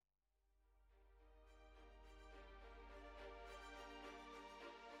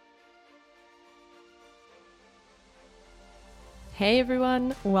Hey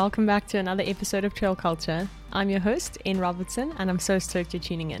everyone, welcome back to another episode of Trail Culture. I'm your host, Ian Robertson, and I'm so stoked you're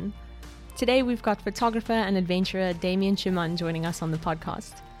tuning in. Today we've got photographer and adventurer Damien Schumann joining us on the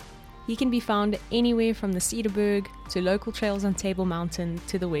podcast. He can be found anywhere from the Cedarburg to local trails on Table Mountain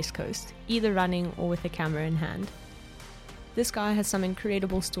to the West Coast, either running or with a camera in hand. This guy has some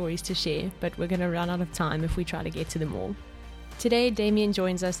incredible stories to share, but we're going to run out of time if we try to get to them all. Today, Damien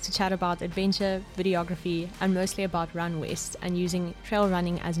joins us to chat about adventure, videography, and mostly about Run West and using trail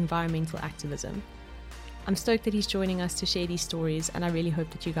running as environmental activism. I'm stoked that he's joining us to share these stories, and I really hope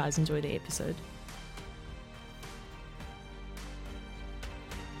that you guys enjoy the episode.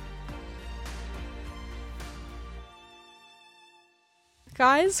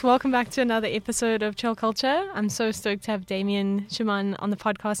 Guys, welcome back to another episode of Trail Culture. I'm so stoked to have Damien Schumann on the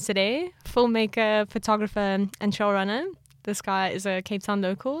podcast today, filmmaker, photographer, and trail runner. This guy is a Cape Town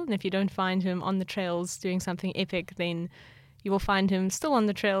local, and if you don't find him on the trails doing something epic, then you will find him still on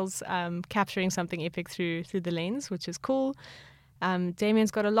the trails capturing something epic through the lens, which is cool. Damien's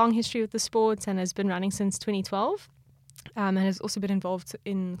got a long history with the sport and has been running since 2012 and has also been involved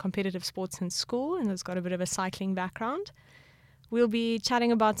in competitive sports since school and has got a bit of a cycling background. We'll be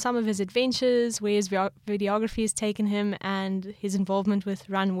chatting about some of his adventures, where his videography has taken him, and his involvement with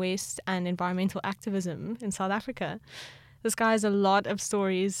Run West and environmental activism in South Africa. This guy has a lot of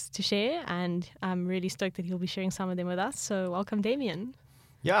stories to share, and I'm really stoked that he'll be sharing some of them with us. So welcome, Damien.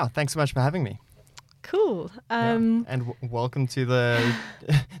 Yeah, thanks so much for having me. Cool. And welcome to the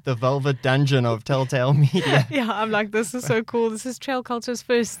velvet dungeon of Telltale Media. Yeah, I'm like, this is so cool. This is Trail Culture's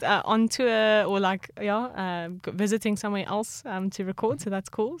first on tour or visiting somewhere else to record. So that's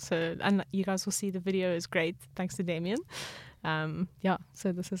cool. So, and you guys will see the video is great. Thanks to Damien.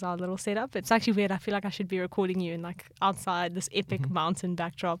 So this is our little setup. It's actually weird. I feel like I should be recording you in like outside this epic mountain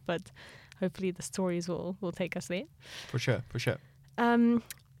backdrop, but hopefully the stories will take us there. For sure.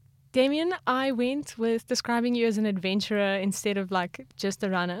 Damien, I went with describing you as an adventurer instead of like just a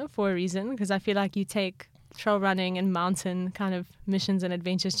runner for a reason, because I feel like you take trail running and mountain kind of missions and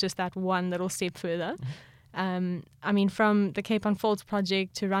adventures just that one little step further. From the Cape Unfolds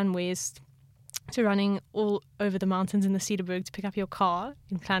project to Run West to running all over the mountains in the Cedarburg to pick up your car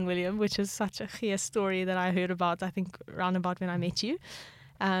in Clanwilliam, which is such a clear story that I heard about, I think, round about when I met you.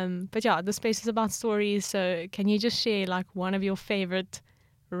 The space is about stories. So can you just share like one of your favorite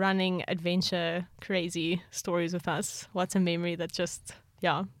running adventure crazy stories with us? What's a memory that just,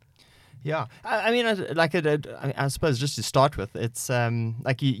 Yeah, I suppose just to start with, it's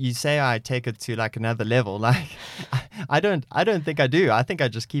like you say I take it to like another level. Like I don't think I do. I think I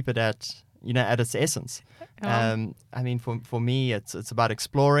just keep it at its essence. For me, it's about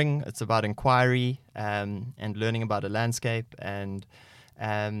exploring, it's about inquiry, and learning about a landscape, and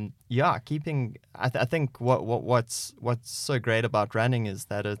keeping. I think what's so great about running is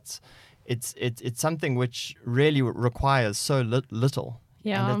that it's something which really requires so little.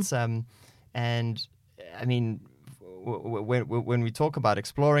 Yeah. And when we talk about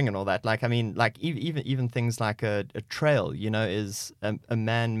exploring and all that, even things like a trail, is a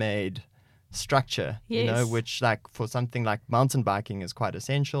man-made structure, yes. Which like for something like mountain biking is quite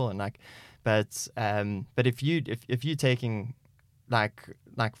essential, and but if you're taking like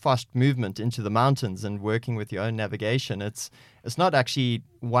fast movement into the mountains and working with your own navigation, it's not actually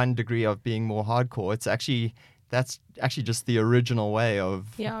one degree of being more hardcore. That's actually just the original way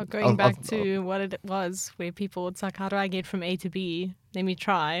of going back to what it was, where people, it's like, how do I get from A to B? Let me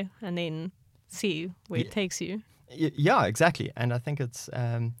try and then see where it takes you. Yeah, exactly. And I think it's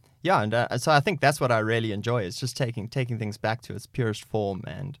so I think that's what I really enjoy, is just taking things back to its purest form,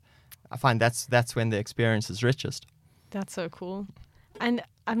 and I find that's when the experience is richest. That's so cool. And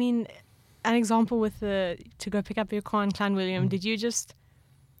I mean, an example with to go pick up your car in Clanwilliam, did you just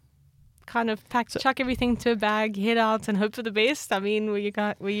kind of chuck everything to a bag, head out, and hope for the best? I mean, what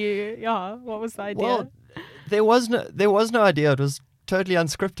was the idea? Well, there was no idea. It was totally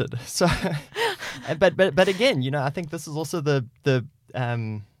unscripted. So, but again, I think this is also the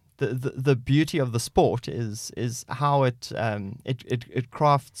beauty of the sport is how it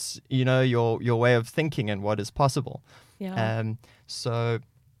crafts your way of thinking and what is possible. Yeah. So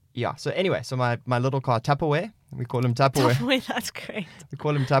anyway, my little car, Tupperware, we call him Tupperware. Tupperware, that's great. We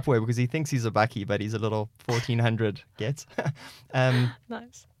call him Tupperware because he thinks he's a bucky, but he's a little 1400 gets.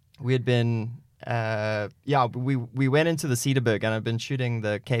 Nice. We had been we went into the Cedarburg, and I'd been shooting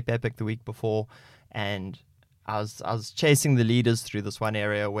the Cape Epic the week before, and I was chasing the leaders through this one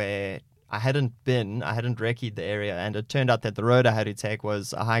area where I hadn't recce'd the area, and it turned out that the road I had to take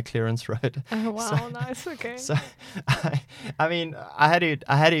was a high clearance road. Oh wow, nice. Okay. So, I mean, I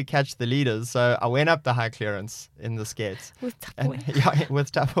had to catch the leaders, so I went up the high clearance in the skates With Tupperware. yeah,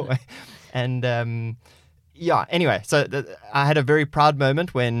 with Tupperware, and yeah. Anyway, so I had a very proud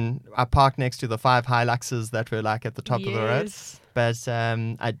moment when I parked next to the 5 Hiluxes that were like at the top of the road. Yes. But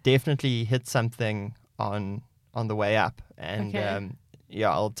I definitely hit something on the way up, and Okay.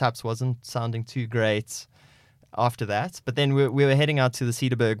 yeah, old Tups wasn't sounding too great after that. But then we were heading out to the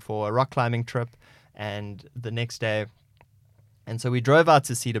Cedarburg for a rock climbing trip, and the next day, and so we drove out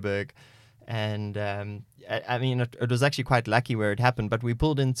to Cedarburg, and I mean it was actually quite lucky where it happened. But we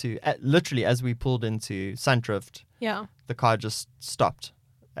pulled into literally as we pulled into Sundrift, Yeah. the car just stopped,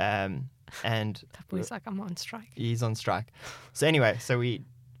 and Tupperware's like, I'm on strike. he's on strike. So anyway, so we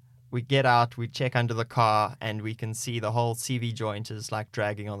get out, we check under the car, and we can see the whole CV joint is like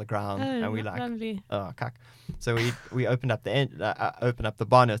dragging on the ground, Oh, and we like, lovely. oh, cuck. So we opened up the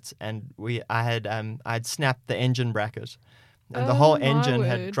bonnet, and I had snapped the engine bracket, and the Oh, whole my engine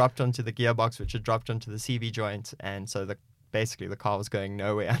had word. dropped onto the gearbox, which had dropped onto the CV joint, and so basically the car was going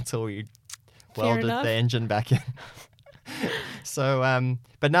nowhere until we welded enough. the engine back in. So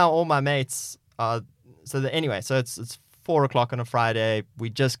but now all my mates are anyway, so it's 4:00 on a Friday. We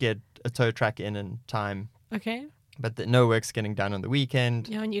just get a tow truck in time, Okay. but no work's getting done on the weekend.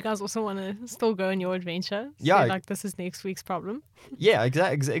 Yeah, and you guys also want to still go on your adventure. So Yeah. like this is next week's problem. Yeah,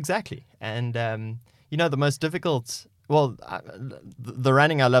 exactly. And the most difficult. Well, the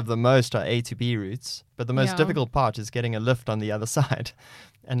running I love the most are A to B routes, but the most Yeah. difficult part is getting a lift on the other side.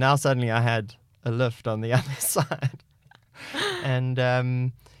 And now suddenly I had a lift on the other side, and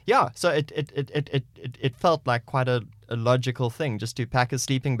yeah, so it felt like quite a logical thing just to pack a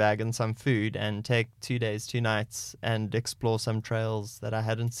sleeping bag and some food and take 2 days, 2 nights and explore some trails that I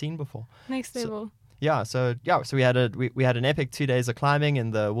hadn't seen before. Next So- level. So we had an epic 2 days of climbing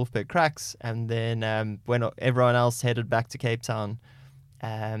in the Wolfberg Cracks, and then when everyone else headed back to Cape Town,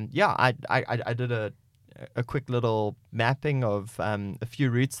 I did a quick little mapping of a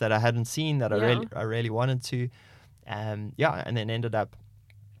few routes that I hadn't seen that I really wanted to, and then ended up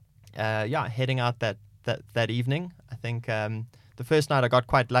heading out that evening. I think the first night I got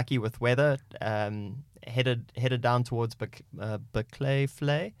quite lucky with weather. Headed down towards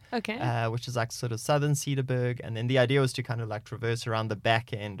Beclay, Okay. which is like sort of southern Cedarburg, and then the idea was to kind of like traverse around the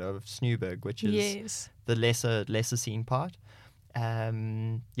back end of Snowberg, which is Yes. the lesser seen part.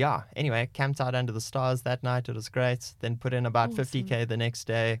 Anyway, camped out under the stars that night. It was great. Then put in about Awesome. 50k the next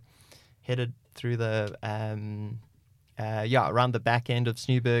day. Headed through the around the back end of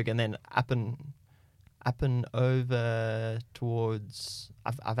Snowberg, and then up and over towards.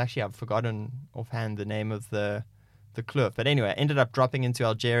 I've forgotten offhand the name of the kloof, but anyway, ended up dropping into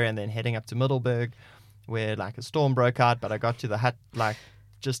Algeria and then heading up to Middelburg, where like a storm broke out, but I got to the hut like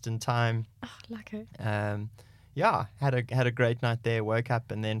just in time. Oh, lekker. Had a great night there. Woke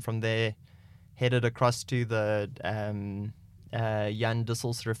up, and then from there headed across to the Jan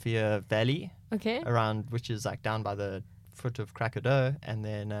Disselstrivier Valley, Okay. around, which is like down by the foot of Krakatoa, and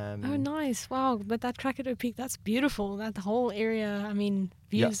then Oh, nice. Wow. But that Krakatoa Peak, that's beautiful. That whole area, I mean,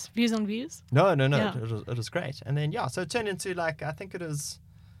 views on views. No, Yeah. it was great. And then so it turned into like, I think it was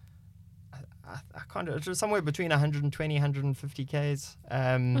it was somewhere between 120 150 Ks.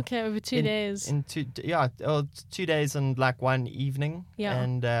 Okay, over 2 days. In 2 days and like one evening. Yeah.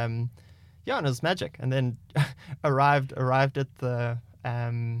 And and it was magic. And then arrived at the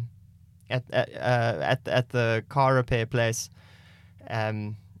at the car repair place,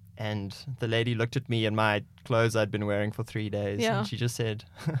 and the lady looked at me in my clothes I'd been wearing for 3 days, Yeah. and she just said,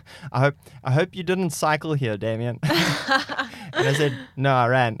 I hope you didn't cycle here, Damien." And I said, "No, I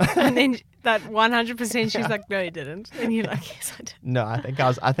ran." And then that 100%, she's like, no, you didn't. And you're like, yes, I did. No, I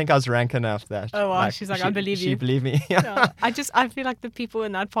think I was rank enough that. Oh, wow. She's like, I believe She you. believed me. Yeah. I feel like the people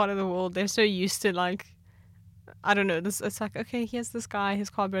in that part of the world, they're so used to like, I don't know, it's like, okay, here's this guy, his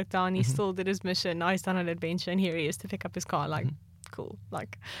car broke down, he still did his mission, now he's done an adventure, and here he is to pick up his car. Like, cool.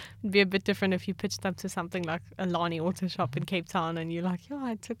 Like, it'd be a bit different if you pitched up to something like a Lani auto shop in Cape Town and you're like,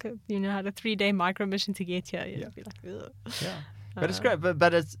 I took had a 3-day micro mission to get here. You'd be like, ugh. Yeah. But it's great.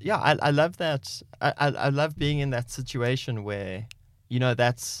 But it's, I love that. I love being in that situation where,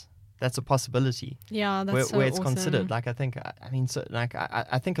 that's a possibility. Yeah, that's where it's awesome. considered. Like, I think,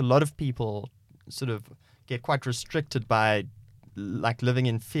 I think a lot of people sort of get quite restricted by like living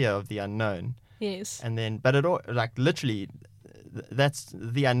in fear of the unknown. Yes. And then, but it all, like literally, that's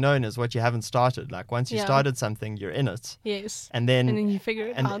the unknown is what you haven't started. Like once you started something, you're in it. Yes. And then you figure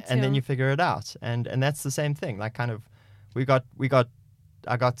it out. and then you figure it out. And that's the same thing. Like kind of, we got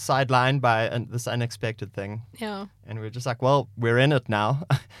got sidelined by this unexpected thing. Yeah. And we were just like, well, we're in it now.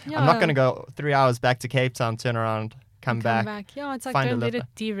 I'm not going to go 3 hours back to Cape Town, turn around, come back. Yeah, it's like, find a don't let lift.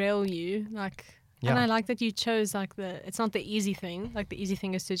 it derail you. Like, Yeah. and I like that you chose like it's not the easy thing. Like the easy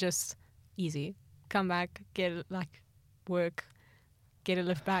thing is to just come back, get like work, get a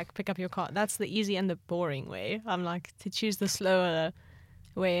lift back, pick up your car. That's the easy and the boring way. I'm like, to choose the slower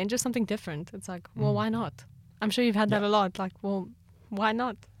way and just something different. It's like, well, why not? I'm sure you've had that a lot. Like, well, why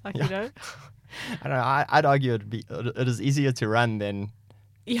not? Like, you know? I don't know. I'd argue it is easier to run than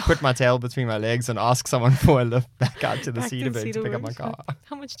put my tail between my legs and ask someone for a lift back out to the Cedarburg to pick up my car.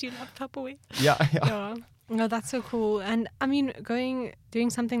 How much do you love Tupperware? Yeah. No, that's so cool. And I mean, doing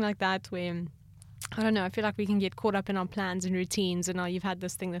something like that where, I don't know, I feel like we can get caught up in our plans and routines, and now you've had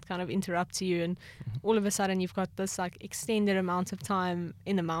this thing that kind of interrupts you, and all of a sudden you've got this like extended amount of time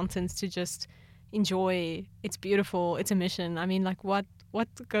in the mountains to just enjoy. It's beautiful. It's a mission. I mean, like what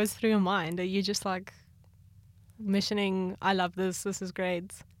goes through your mind? Are you just like missioning? I love this. This is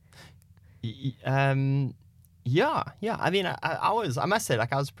great. Yeah. I mean, I must say,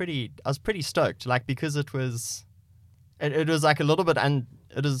 like, I was pretty stoked, like, because it was like a little bit,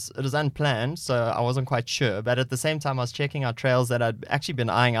 it was unplanned, so I wasn't quite sure. But at the same time, I was checking out trails that I'd actually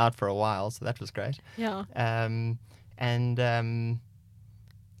been eyeing out for a while, so that was great. Yeah. I mean,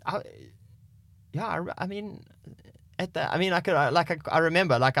 I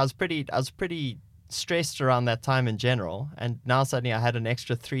remember, like, I was pretty stressed around that time in general, and now suddenly I had an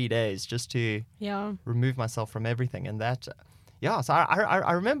extra 3 days just to remove myself from everything, and that so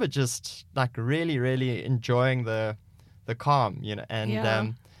I remember just like really, really enjoying the calm, you know, and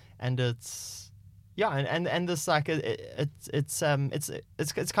it's and this like it's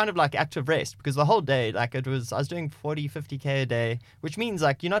kind of like active rest, because the whole day, like, I was doing 40-50K a day, which means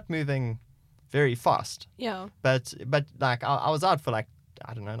like you're not moving very fast, but like I was out for like,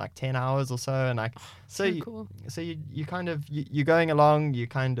 I don't know, like 10 hours or so, and like cool. you kind of you're going along, you're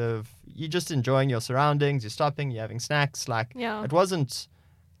just enjoying your surroundings, you're stopping, you're having snacks, like it wasn't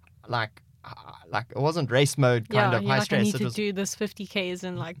like it wasn't race mode kind of high like, stress. I need to do this 50Ks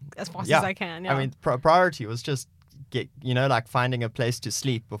and like as fast as I can. I mean, priority was just like finding a place to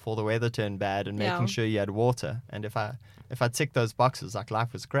sleep before the weather turned bad, and making sure you had water. And if I ticked those boxes, like,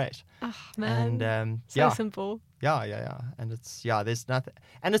 life was great. Oh man, and so simple. Yeah. And there's nothing,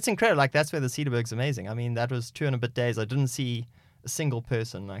 and it's incredible. Like, that's where the Cedarburg's amazing. I mean, that was 2 and a bit days. I didn't see a single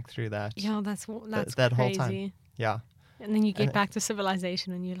person like through that. Yeah, that's that crazy. whole time. Yeah. And then you get back to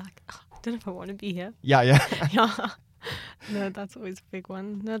civilization, and you're like, oh, I don't know if I want to be here. Yeah. Yeah. No, that's always a big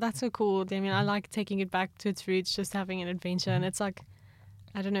one. No, that's so cool, Damien. I like taking it back to its roots, just having an adventure. And it's like,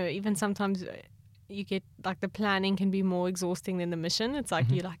 I don't know, even sometimes you get, like, the planning can be more exhausting than the mission. It's like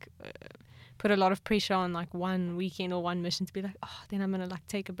you, like, put a lot of pressure on, like, one weekend or one mission to be like, oh, then I'm going to, like,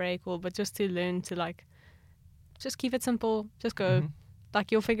 take a break. But just to learn to, like, just keep it simple. Just go.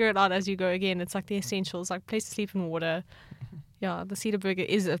 Like, you'll figure it out as you go. Again, it's like the essentials, like place to sleep and water. Yeah, the Cedarburg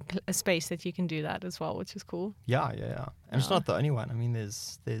is a space that you can do that as well, which is cool. Yeah. And it's not the only one. I mean,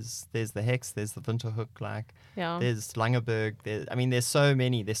 there's the Hex, there's the Winterhoek, like, there's Langeberg. There's so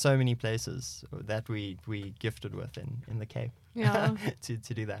many places that we gifted with in the Cape. Yeah. to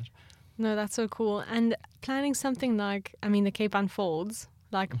do that. No, that's so cool. And planning something like, I mean, the Cape Unfolds,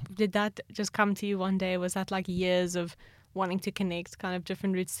 like, did that just come to you one day? Was that like years of wanting to connect kind of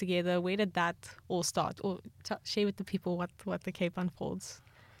different routes together? Where did that all start? Or share with the people what the Cape Unfolds.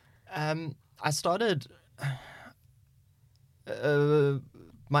 I started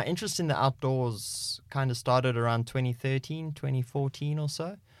my interest in the outdoors kind of started around 2013, 2014 or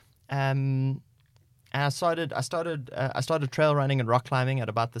so. And I started trail running and rock climbing at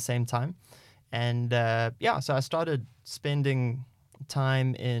about the same time. And so I started spending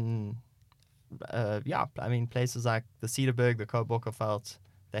time in places like the Cedarburg, the Kobokerveld,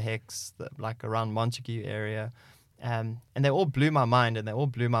 the Hex, like around Montague area, and they all blew my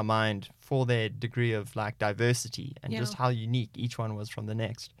mind, for their degree of, like, diversity and just how unique each one was from the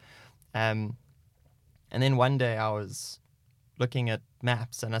next. And then one day I was looking at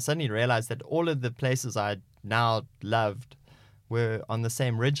maps, and I suddenly realized that all of the places I now loved were on the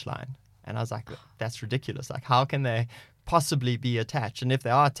same ridgeline, and I was like, that's ridiculous. Like, how can they possibly be attached? And if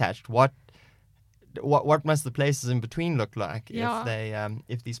they are attached, what must the places in between look like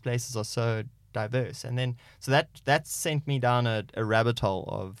if these places are so diverse? And then so that sent me down a rabbit hole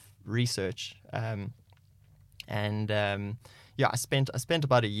of research, I spent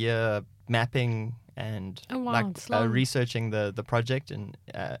about a year mapping and researching the project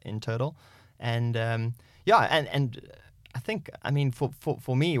in total, and I mean,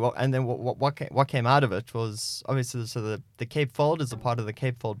 for me, and then what came out of it was obviously, so the Cape Fold is a part of the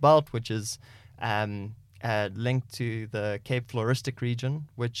Cape Fold Belt, which is linked to the Cape Floristic region,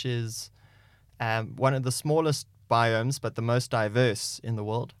 which is one of the smallest biomes, but the most diverse in the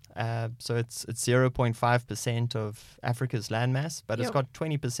world. So it's 0.5% of Africa's landmass, but it's got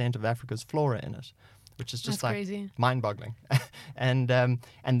 20% of Africa's flora in it, which is just crazy. Mind-boggling. and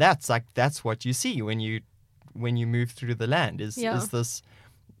that's what you see when you move through the land is this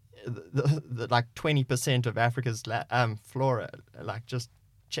the like 20% of Africa's flora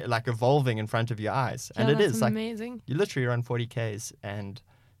like evolving in front of your eyes, and it is amazing. Like you literally run 40 k's and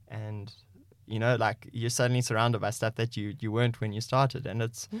you know, like you're suddenly surrounded by stuff that you weren't when you started, and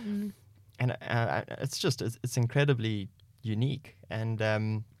it's it's incredibly unique, and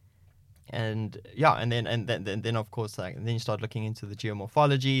then of course, like, and then you start looking into the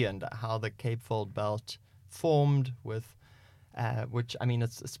geomorphology and how the Cape Fold Belt formed with which, I mean,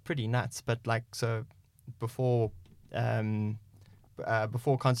 it's pretty nuts, but like, so before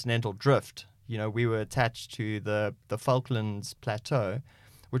continental drift, you know, we were attached to the Falklands Plateau,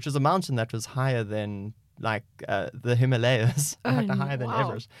 which was a mountain that was higher than like the Himalayas, higher than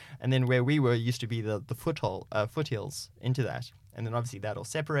Everest. And then where we were used to be the foothills into that. And then obviously that all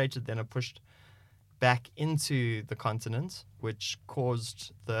separated, then it pushed back into the continent, which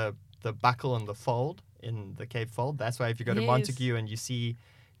caused the buckle and the fold in the Cape Fold. That's why if you go to Montague and you see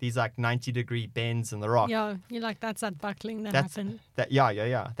these like 90-degree bends in the rock. Yeah, you're like, that's that buckling that happened.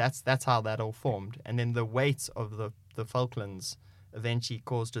 That's how that all formed. And then the weight of the Falklands eventually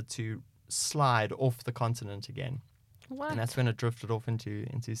caused it to slide off the continent again. What? And that's when it drifted off into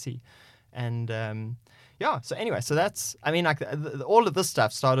sea. And so anyway, so that's, I mean, like all of this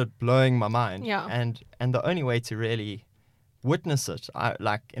stuff started blowing my mind. Yeah. And the only way to really witness it,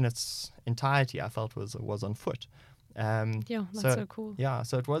 like in its entirety, I felt was on foot. That's so cool. Yeah,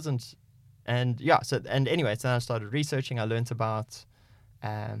 so it wasn't, and anyway, so then I started researching. I learned about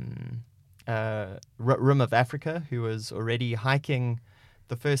Rim of Africa, who was already hiking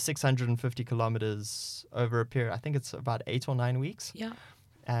the first 650 kilometers over a period, I think it's about 8 or 9 weeks. Yeah.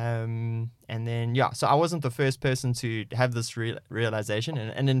 And then, so I wasn't the first person to have this realization.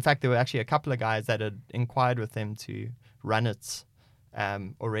 And in fact, there were actually a couple of guys that had inquired with them to run it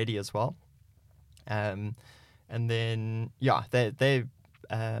already as well. And then, and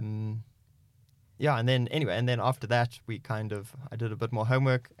then after that, I did a bit more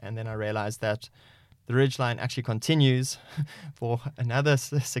homework, and then I realized that the ridgeline actually continues for another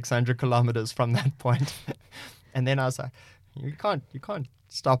 600 kilometers from that point. And then I was like, you can't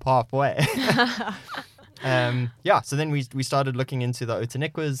stop halfway. So then we started looking into the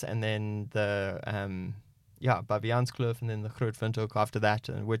Outeniquas, and then the Baviaanskloof, and then the Grootwindhoek after that,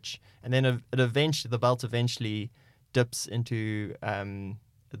 and then the belt eventually dips into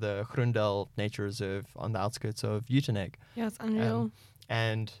the Groendel Nature Reserve on the outskirts of Uitenhage. Yeah, it's unreal.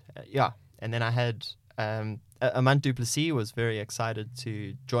 And then I had Amant du Plessis was very excited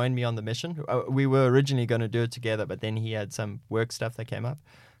to join me on the mission. We were originally going to do it together, but then he had some work stuff that came up.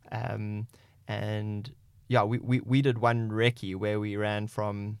 We did one recce where we ran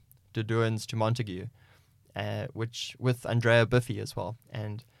from De Doorns to Montague, which with Andrea Biffy as well,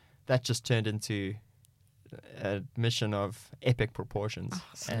 and that just turned into a mission of epic proportions. Oh,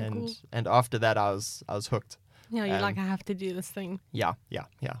 so cool. And after that, I was hooked. Yeah, you're like, I have to do this thing. Yeah.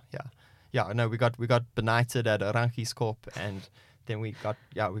 No, we got benighted at Orangieskorp, and then we got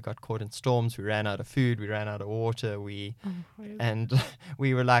caught in storms. We ran out of food. We ran out of water. And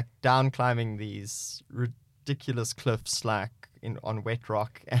we were like down climbing these ridiculous cliffs, like on wet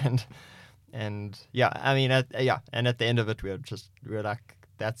rock, and at the end of it, we were like,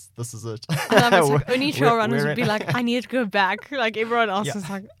 this is it. Like, only trail runners would be like, I need to go back. Like everyone else is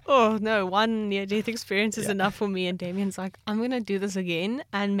like, oh no, one near-death experience is enough for me. And Damien's like, I'm going to do this again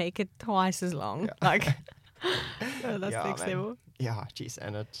and make it twice as long. Yeah. Like, that's next level. Yeah, geez.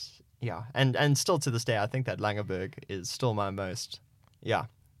 And and still to this day, I think that Langeberg is still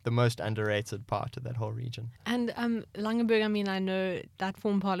the most underrated part of that whole region. And Langeberg, I mean, I know that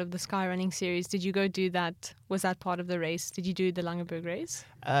formed part of the Sky Running series. Did you go do that? Was that part of the race? Did you do the Langeberg race?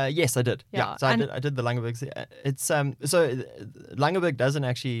 Yes, I did. Yeah, so I did the Langeberg. It's so Langeberg doesn't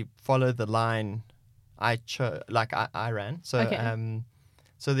actually follow the line I ran. So okay.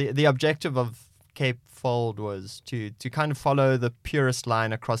 So the objective of Cape Fold was to kind of follow the purest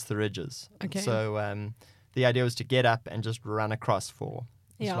line across the ridges. Okay. So the idea was to get up and just run across for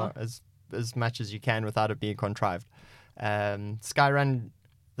as much as you can without it being contrived. The Sky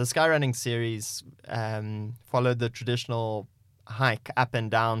Running series followed the traditional hike up and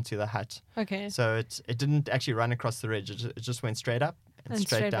down to the hut. Okay. So it didn't actually run across the ridge. It just went straight up and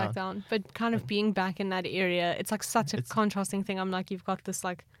straight down. Back down. But kind of being back in that area, it's like such a contrasting thing. I'm like, you've got this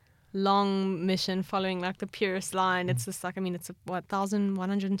like long mission following like the purest line. It's just like, I mean, it's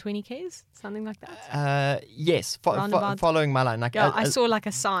 1,120 Ks, something like that. Yes, following my line. Like, yeah, I saw like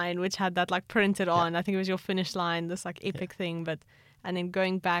a sign which had that like printed on. I think it was your finish line, this like epic thing. And then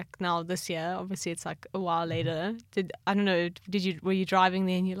going back now this year, obviously it's like a while later. Were you driving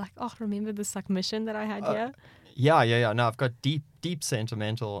there and you're like, oh, remember this like mission that I had here? Yeah. No, I've got deep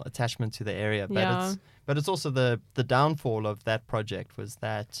sentimental attachment to the area, but it's also the downfall of that project was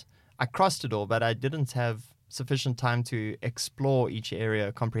that I crossed it all, but I didn't have sufficient time to explore each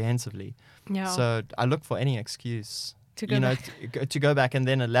area comprehensively. Yeah. So I look for any excuse to go back. to go back and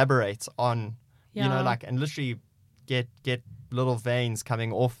then elaborate on, and literally get little veins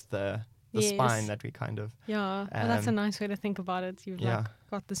coming off the spine that we kind of. Yeah, well, that's a nice way to think about it. You've like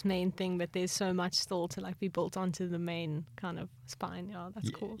got this main thing, but there's so much still to like be built onto the main kind of spine. Yeah,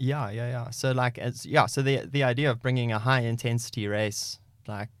 that's cool. Yeah. So like so the idea of bringing a high intensity race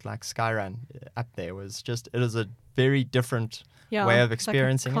like Skyrun up there was just, it was a very different way of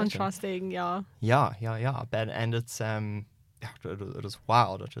experiencing like contrasting, Yeah. But and it's it was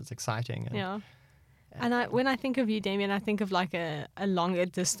wild. It was exciting. And when I think of you, Damien, I think of like a longer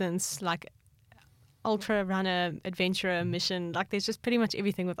distance, like ultra runner, adventurer mission. Like there's just pretty much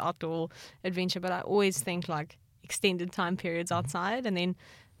everything with outdoor adventure. But I always think like extended time periods outside. And then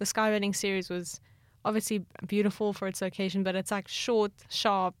the skyrunning series was obviously beautiful for its location, but it's like short,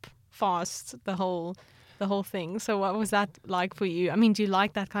 sharp, fast, the whole thing. So what was that like for you? I mean, do you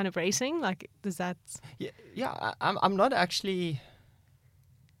like that kind of racing? Like, does that? Yeah. I'm not actually.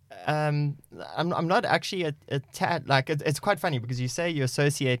 I'm not actually a tad, like it's quite funny because you say you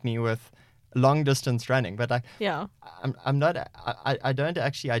associate me with long distance running, but I'm not. I don't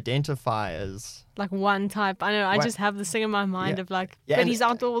actually identify as like one type. I know. I just have this thing in my mind of like, but he's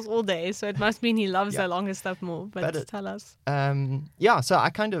outdoors all day, so it must mean he loves the longer stuff more. But tell us. So I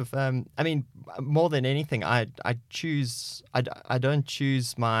kind of. I mean, more than anything, I choose. I don't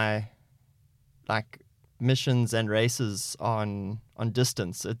choose my like missions and races on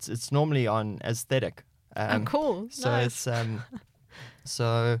distance. It's normally on aesthetic. Cool. So nice. It's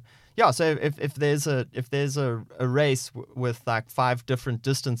So if there's a race with like 5 different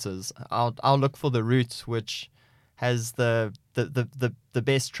distances, I'll look for the route which has the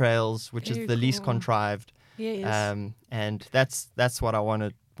best trails, which is the least contrived. Yes. And that's what I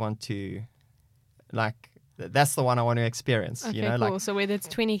want to like. That's the one I want to experience. Okay, cool. Like, so whether it's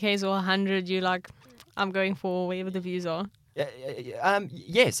 20 Ks or 100, you like, I'm going for wherever the views are.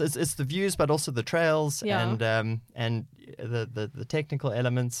 Yes, it's the views, but also the trails and the technical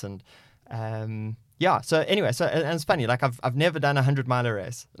elements and So anyway, and it's funny. Like I've never done a 100-mile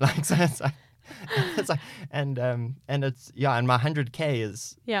race. Like so it's like and it's and my 100K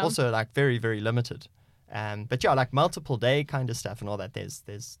is also like very, very limited. But like multiple day kind of stuff and all that.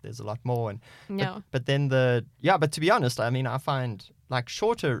 There's a lot more but then but to be honest, I mean I find like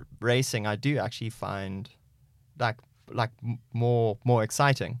shorter racing I do actually find like more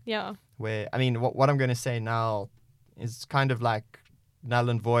exciting. Yeah. Where I mean what I'm going to say now is kind of like null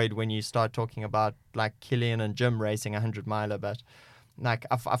and void when you start talking about like Killian and Jim racing 100-miler, but like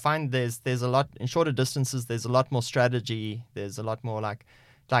I find there's a lot in shorter distances. There's a lot more strategy. There's a lot more like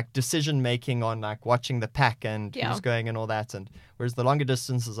decision making on like watching the pack and who's going and all that. And whereas the longer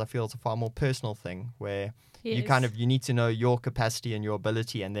distances, I feel it's a far more personal thing where you need to know your capacity and your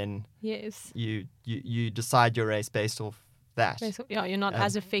ability, and then you decide your race based off that. You're not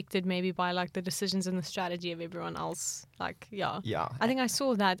as affected maybe by like the decisions and the strategy of everyone else. Like I think I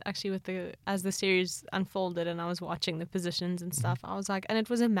saw that actually as the series unfolded and I was watching the positions and stuff. I was like, and it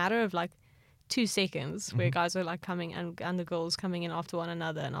was a matter of like 2 seconds where guys were like coming and the girls coming in after one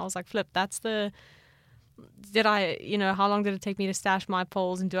another, and I was like, flip, that's how long did it take me to stash my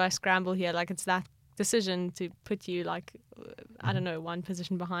poles, and do I scramble here? Like it's that decision to put you like I don't know, one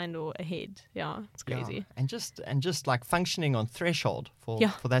position behind or ahead. It's crazy. And just like functioning on threshold for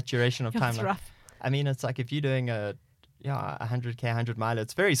that duration of time. It's rough. I mean, it's like if you're doing a 100K 100-mile,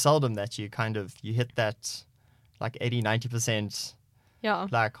 it's very seldom that you hit that like 80-90%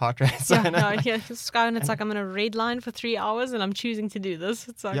 like heart rate. Sky, and it's like I'm in a red line for 3 hours and I'm choosing to do this.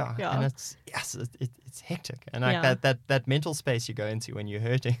 It's like and it's hectic, and like that mental space you go into when you're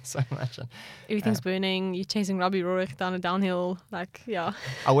hurting so much. And, everything's burning. You're chasing Robbie Rourke down a downhill. Like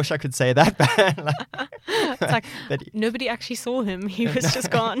I wish I could say that, but it's like nobody actually saw him. He was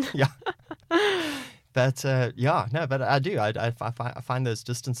just gone. But but I do. I find those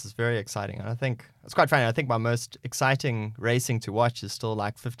distances very exciting. And I think it's quite funny. I think my most exciting racing to watch is still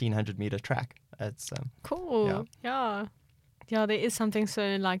like 1,500-meter track. It's cool. Yeah. Yeah, there is something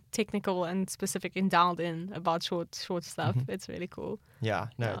so like technical and specific and dialed in about short stuff. It's really cool. Yeah,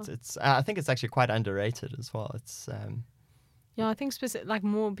 no, it's. I think it's actually quite underrated as well. It's. Yeah, I think like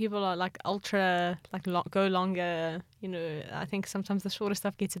more people are like ultra, like go longer. You know, I think sometimes the shorter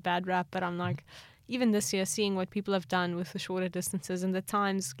stuff gets a bad rap, but I'm like, even this year, seeing what people have done with the shorter distances and the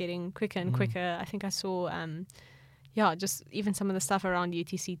times getting quicker and quicker. I think I saw, just even some of the stuff around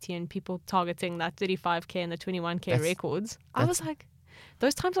UTCT and people targeting that 35K and the 21K records. I was like,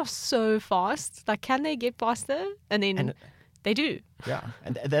 those times are so fast. Like, can they get faster? And then they do. Yeah,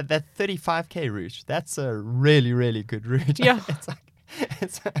 and that 35K route, that's a really, really good route. Yeah.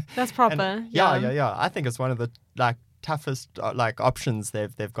 That's proper. Yeah. I think it's one of the like toughest options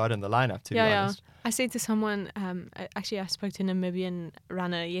they've got in the lineup, to be honest. I said to someone, actually I spoke to a Namibian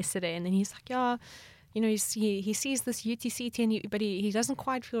runner yesterday, and then he's like, he sees this UTCT, but he doesn't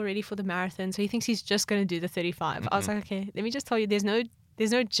quite feel ready for the marathon, so he thinks he's just going to do the 35. I was like, okay, let me just tell you, there's no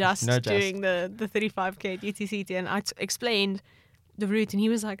just doing the 35K at UTCT, and I explained the route, and he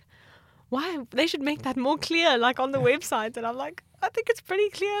was like, why? They should make that more clear, like on the website. And I'm like, I think it's pretty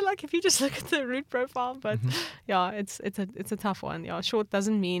clear, like if you just look at the route profile. But it's a tough one. Yeah, short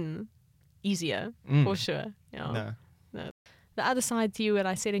doesn't mean easier for sure. Yeah. No. The other side to you, what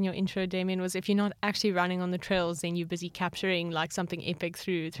I said in your intro, Damien, was if you're not actually running on the trails, then you're busy capturing like something epic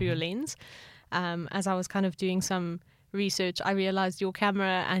through your lens. As I was kind of doing some research, I realized your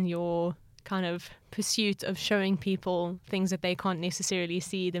camera and your kind of pursuit of showing people things that they can't necessarily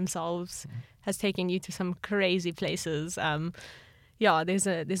see themselves has taken you to some crazy places. There's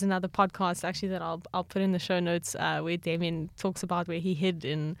another podcast actually that I'll put in the show notes where Damien talks about where he hid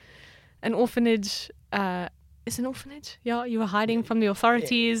in an orphanage. It's an orphanage? Yeah, you were hiding from the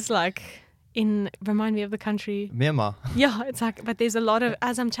authorities, like remind me of the country. Myanmar. Yeah, it's like, but there's a lot of,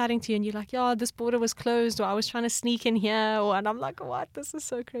 as I'm chatting to you and you're like, this border was closed, or I was trying to sneak in here, and I'm like, what? This is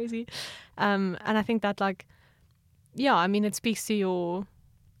so crazy. And I think that it speaks to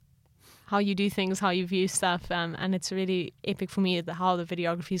how you do things, how you view stuff, and it's really epic for me how the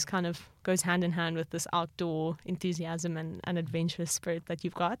videography kind of goes hand in hand with this outdoor enthusiasm and adventurous spirit that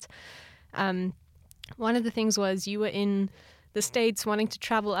you've got. One of the things was you were in the States wanting to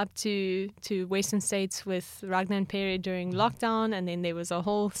travel up to Western States with Ragnar and Pere during lockdown, and then there was a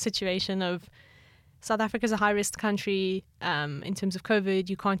whole situation of South Africa's a high-risk country in terms of COVID.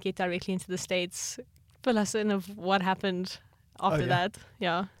 You can't get directly into the States. Fill us in of what happened after that.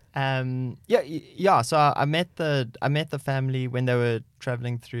 Yeah. So I met the family when they were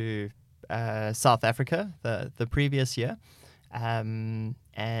traveling through South Africa the previous year.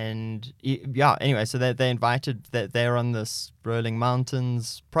 Anyway, so they invited that they're on this Rolling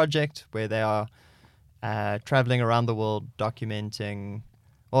Mountains project where they are traveling around the world documenting.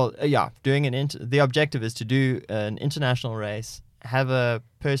 Doing the objective is to do an international race, have a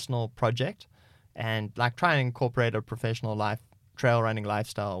personal project, and like try and incorporate a professional trail running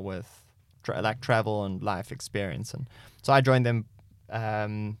lifestyle with travel and life experience. And so I joined them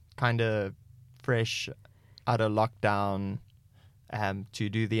kind of fresh out of lockdown to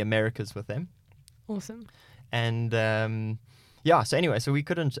do the Americas with them. Awesome. And so we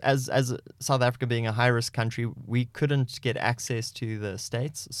couldn't, as South Africa being a high-risk country, we couldn't get access to the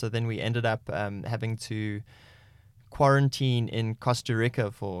States. So then we ended up having to quarantine in Costa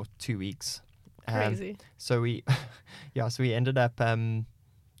Rica for 2 weeks. Crazy. So we ended up,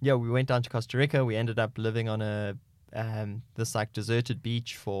 we went down to Costa Rica. We ended up living on this like deserted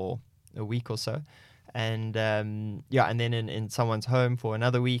beach for a week or so. And and then in someone's home for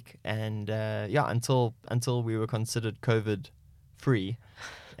another week, and until we were considered COVID free,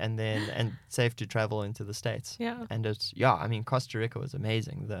 and safe to travel into the States. Yeah. And it's Costa Rica was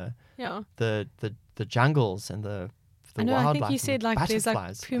amazing. The jungles and the wildlife. I think you said like there's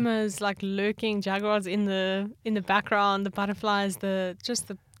like pumas, like lurking, jaguars in the background, the butterflies, the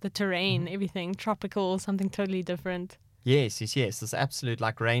terrain, everything tropical, something totally different. Yes. This absolute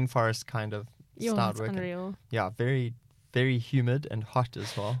like rainforest kind of. That's unreal. Yeah, very, very humid and hot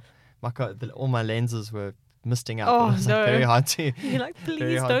as well. All my lenses were misting out. Oh, it was no. very hard to. You're like,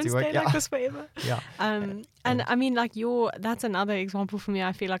 please don't stay like this forever. Yeah. And I mean, like that's another example for me.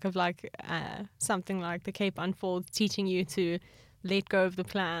 I feel like of like something like the Cape Unfold teaching you to let go of the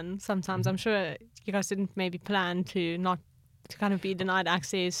plan. Sometimes I'm sure you guys didn't maybe plan to kind of be denied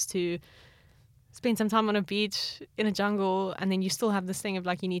access to spend some time on a beach in a jungle, and then you still have this thing of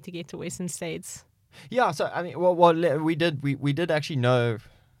like you need to get to Western States. Yeah, so I mean, we did actually know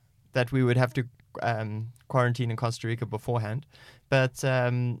that we would have to quarantine in Costa Rica beforehand. But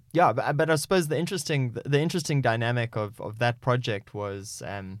but I suppose the interesting dynamic of that project was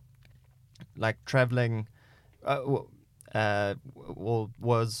like traveling,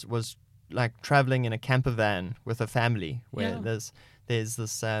 was like traveling in a camper van with a family where there's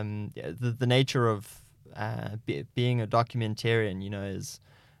this the nature of being a documentarian, is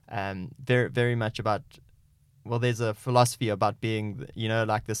very very much about. Well, there's a philosophy about being,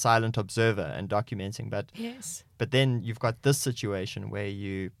 like the silent observer and documenting, but yes. But then you've got this situation where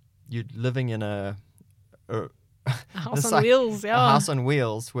you're living in a house on wheels, a house on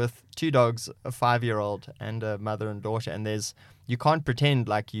wheels with 2 dogs, a 5-year-old, and a mother and daughter, and you can't pretend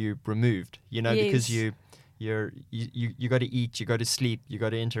like you removed, because you got to eat, you got to sleep, you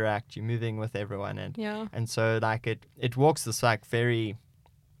got to interact, you're moving with everyone, and so like it walks this like very.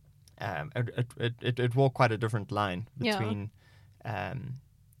 It walked quite a different line between, like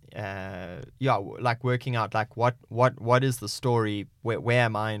working out like what is the story, where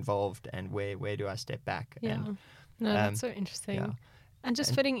am I involved, and where do I step back? Yeah, that's so interesting, and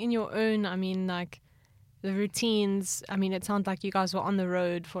just fitting in your own. I mean, like the routines. I mean, it sounds like you guys were on the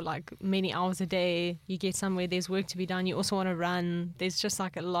road for like many hours a day. You get somewhere, there's work to be done. You also want to run. There's just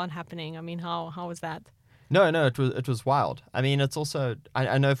like a lot happening. I mean, how was that? No, it was wild. I mean, it's also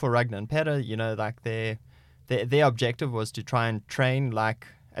I know for Ragnar and Petter, like their objective was to try and train like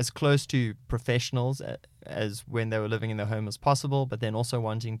as close to professionals as when they were living in their home as possible, but then also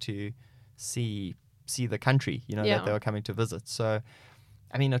wanting to see the country, that they were coming to visit. So,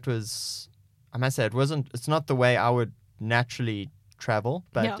 I mean, I must say, it's not the way I would naturally travel,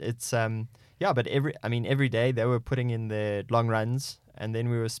 but it's but every day they were putting in their long runs. And then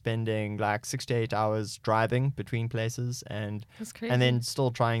we were spending like 6 to 8 hours driving between places, and then still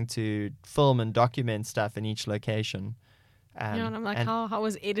trying to film and document stuff in each location. And I'm like, how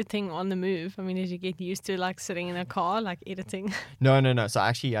was editing on the move? I mean, did you get used to like sitting in a car, like editing? No. So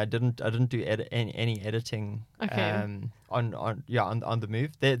actually, I didn't do any editing. Okay. On the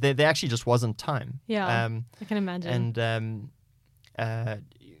move, there actually just wasn't time. Yeah. I can imagine. And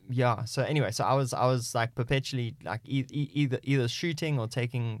so anyway, so I was like perpetually like either shooting or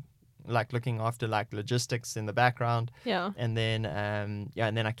taking, like looking after like logistics in the background. Yeah. And then and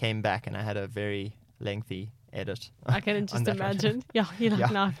then I came back and I had a very lengthy edit. I can just imagine. Now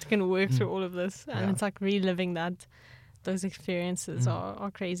I have to kind of work through all of this, and it's like reliving those experiences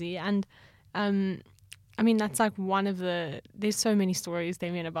are crazy. And I mean, that's like there's so many stories,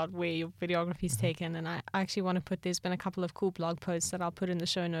 Damien, about where your videography is taken. And I actually want to there's been a couple of cool blog posts that I'll put in the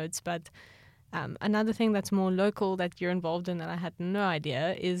show notes. But another thing that's more local that you're involved in that I had no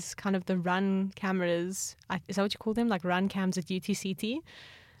idea is kind of the run cameras. Is that what you call them? Like run cams at UTCT?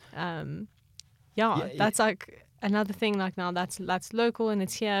 That's like another thing. Like now that's local and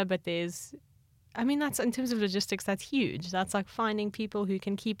it's here, but that's in terms of logistics, that's huge. That's like finding people who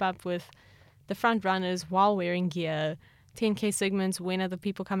can keep up with the front runners while wearing gear, 10K segments, when are the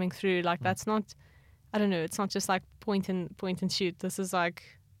people coming through? Like that's not, I don't know, it's not just like point and shoot. This is like,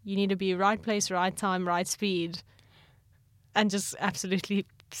 you need to be right place, right time, right speed, and just absolutely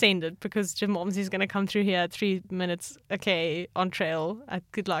send it, because Jim Momsy is going to come through here 3 minutes, okay, on trail.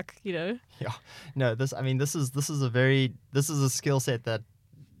 Good luck, Yeah. No, this is a skill set that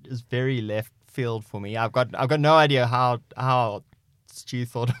is very left field for me. I've got no idea how Stu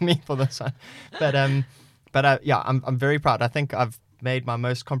thought of me for this one, but I'm very proud. I think I've made my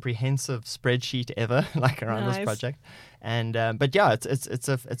most comprehensive spreadsheet ever, like around this project, and it's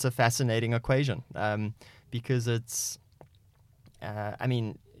a fascinating equation, because it's, so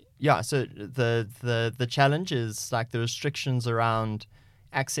the challenge is like the restrictions around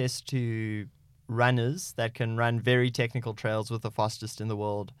access to runners that can run very technical trails with the fastest in the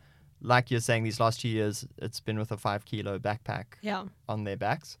world. Like you're saying, these last 2 years, it's been with a 5-kilo backpack on their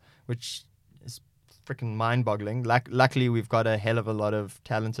backs, which is freaking mind-boggling. Luckily, we've got a hell of a lot of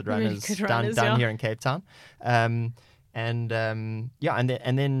talented runners, down here in Cape Town, and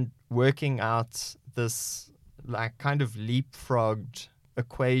then working out this like kind of leapfrogged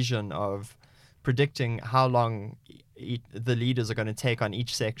equation of predicting how long the leaders are going to take on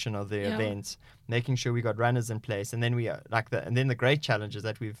each section of the events, making sure we got runners in place, and then and then the great challenge is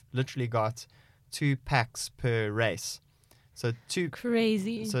that we've literally got 2 packs per race. So 2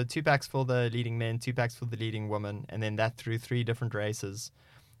 packs for the leading men, 2 packs for the leading women, and then that through 3 different races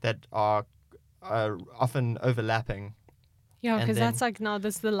that are often overlapping. Yeah, because that's like now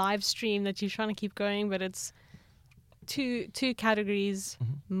there's the live stream that you're trying to keep going, but it's two categories,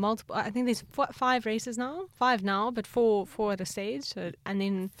 multiple. I think there's 5 races now, 5 now, but four at a stage. So, and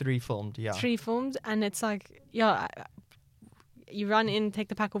then 3 filmed, 3 filmed, and it's like, you run in, take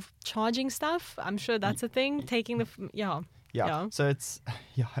the pack of charging stuff. I'm sure that's a thing. Taking the Yeah. So it's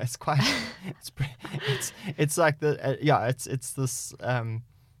quite it's like it's this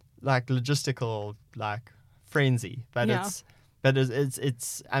like logistical like frenzy, but it's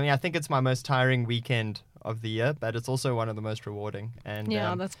I mean, I think it's my most tiring weekend of the year, but it's also one of the most rewarding. And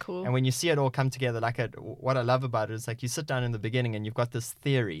that's cool. And when you see it all come together, like what I love about it is like you sit down in the beginning and you've got this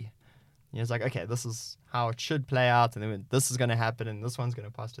theory. It's like, okay, this is how it should play out, and then this is going to happen, and this one's going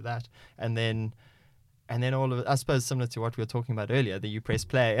to pass to that, and then all of it, I suppose similar to what we were talking about earlier, that you press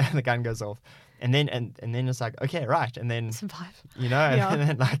play and the gun goes off, and then it's like, okay, right, and then survive, and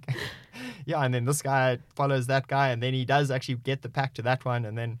then like and then this guy follows that guy, and then he does actually get the pack to that one,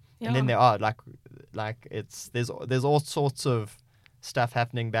 and then there are like there's all sorts of stuff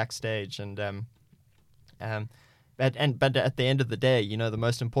happening backstage, and but at the end of the day, the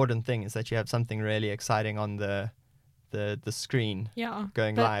most important thing is that you have something really exciting on the screen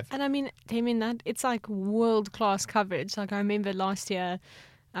going live. And I mean, Damien, that it's like world-class coverage. Like I remember last year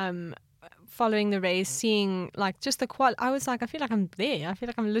following the race, seeing like just the I was like, I feel like I'm there. I feel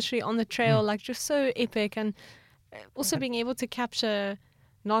like I'm literally on the trail, like just so epic. And also being able to capture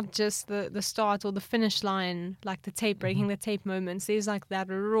not just the start or the finish line, like the tape, breaking the tape moments. There's like that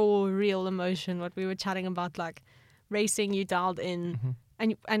raw, real emotion, what we were chatting about, like racing, you dialed in.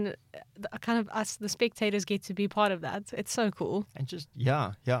 And kind of us, the spectators, get to be part of that. It's so cool. And just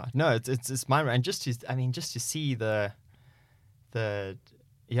no, it's my, and just to see the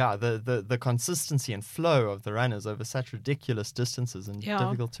consistency and flow of the runners over such ridiculous distances and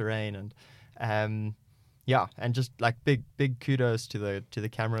difficult terrain, and and just like big kudos to the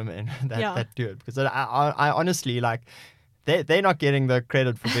cameramen that do it, because I honestly, like, they're not getting the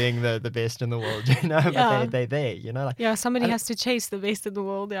credit for being the best in the world, but they're there, like, somebody has to chase the best in the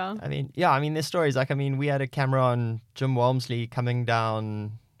world. I mean, there's stories, like, I mean, we had a camera on Jim Walmsley coming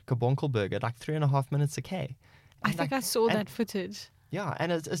down Kabonkelberg at like 3.5 minutes a K. I think I saw that footage. Yeah,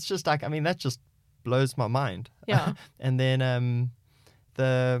 and it's just like, I mean, that just blows my mind. Yeah. And then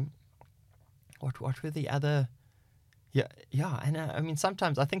what were the other? And I mean,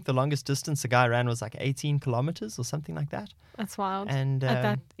 sometimes I think the longest distance a guy ran was like 18 kilometers or something like that. That's wild. And at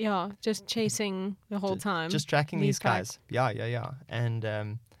that, just chasing the whole time. Just tracking these guys. Yeah. And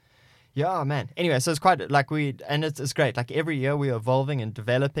man. Anyway, so it's quite like it's great. Like every year we're evolving and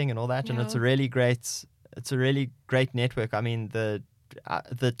developing and all that, and it's a really great network. I mean, the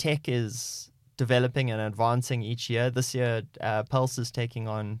tech is developing and advancing each year. This year, Pulse is taking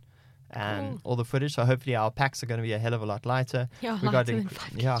on all the footage, so hopefully our packs are going to be a hell of a lot lighter. We've got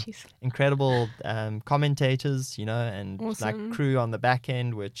incredible commentators, and awesome. Like crew on the back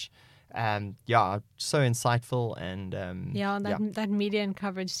end, which so insightful, and that media and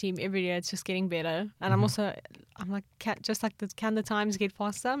coverage team every year, it's just getting better. And I'm like, can the times get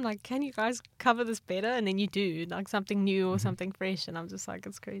faster? I'm like, can you guys cover this better? And then you do, like, something new or something fresh, and I'm just like,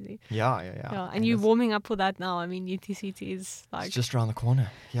 it's crazy. Yeah. And you're warming up for that now. I mean, UTCT is like, it's just around the corner.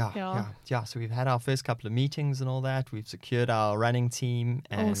 Yeah. So we've had our first couple of meetings and all that. We've secured our running team,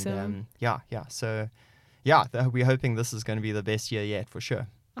 and awesome. So we're hoping this is going to be the best year yet, for sure.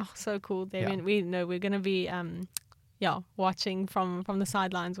 Oh, so cool, Damien. We know we're going to be watching from the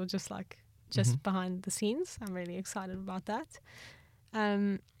sidelines, or just behind the scenes. I'm really excited about that.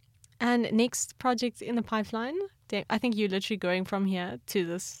 And next project in the pipeline, I think you're literally going from here to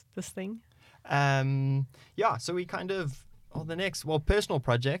this thing. So we kind of, the next personal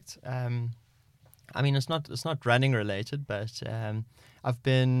project. I mean, it's not running related, but I've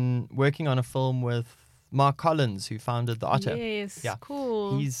been working on a film with Mark Collins, who founded the Otter. Yes,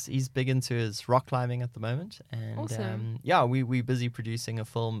 cool. He's big into his rock climbing at the moment, and awesome. We're busy producing a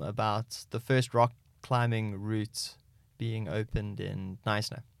film about the first rock climbing route being opened in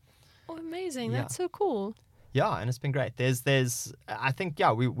Knysna. Oh, amazing! That's so cool. Yeah, and it's been great. There's I think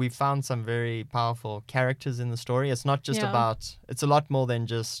we found some very powerful characters in the story. It's not just about. It's a lot more than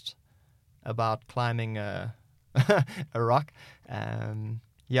just about climbing a rock.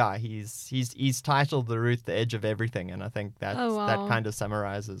 He's titled the route "The Edge of Everything," and I think that that kind of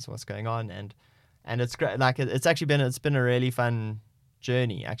summarizes what's going on, and it's great. Like it's been a really fun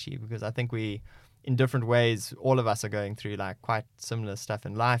journey, actually, because I think we, in different ways, all of us are going through like quite similar stuff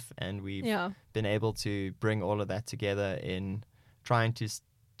in life, and we've been able to bring all of that together in trying to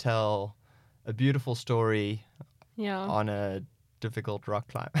tell a beautiful story on a difficult rock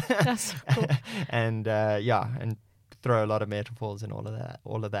climb. That's cool. and throw a lot of metaphors in all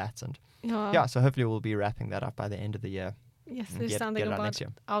of that, and so hopefully we'll be wrapping that up by the end of the year. Yes, there's something about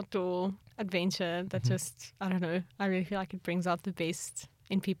outdoor adventure that just, I don't know, I really feel like it brings out the best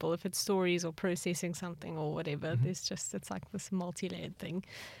in people, if it's stories or processing something or whatever. It's like this multi-layered thing.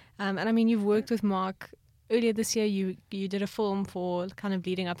 And I mean, you've worked with Mark. Earlier this year, you did a film for kind of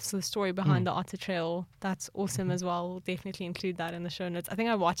leading up to the story behind the Otter Trail. That's awesome as well. We'll definitely include that in the show notes. I think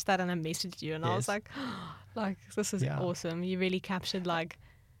I watched that and I messaged you and I was like, this is awesome. You really captured like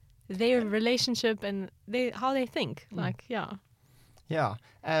their relationship and how they think. Like, yeah. Yeah.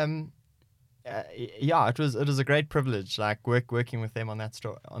 It was a great privilege, like working with them on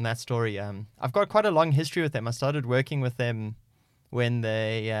that story. I've got quite a long history with them. I started working with them when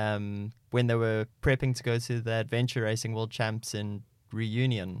they were prepping to go to the Adventure Racing World Champs in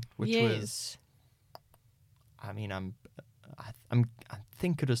Reunion, which was, I mean, I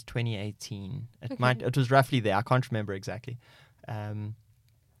think it was 2018. It was roughly there. I can't remember exactly.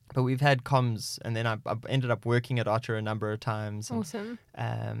 But we've had comms, and then I ended up working at Otter a number of times. And, awesome.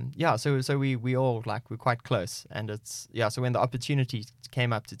 So we all we're quite close, and so when the opportunity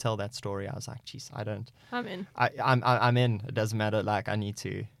came up to tell that story, I was like, geez, I'm in. I'm in. It doesn't matter. Like I need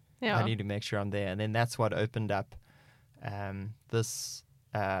to make sure I'm there, and then that's what opened up this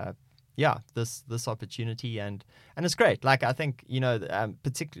opportunity, and it's great. Like I think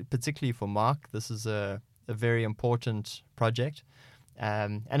particularly for Mark, this is a very important project.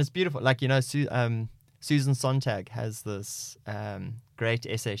 And it's beautiful. Like, Susan Sontag has this great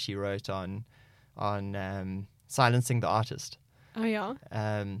essay she wrote on silencing the artist. Oh, yeah.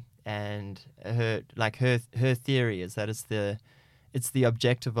 And her theory is that it's the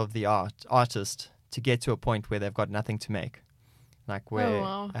objective of the artist to get to a point where they've got nothing to make. Like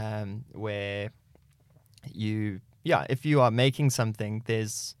where if you are making something,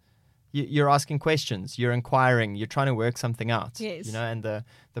 you're asking questions, you're inquiring, you're trying to work something out. Yes. And the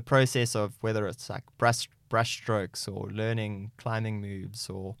process of whether it's like brush strokes or learning climbing moves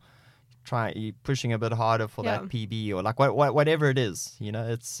or pushing a bit harder for that PB or like whatever it is,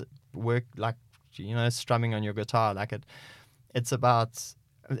 it's work, like, strumming on your guitar. Like it's about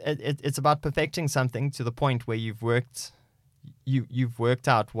perfecting something to the point where you've worked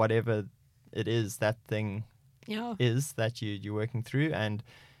out whatever it is that thing is that you're working through.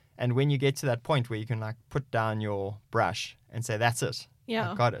 And when you get to that point where you can like put down your brush and say, that's it,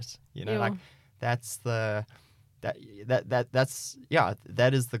 I've got it, like that's that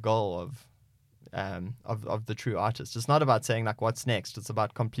is the goal of the true artist. It's not about saying like what's next. It's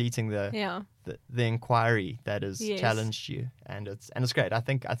about completing the inquiry that has challenged you, and it's great. I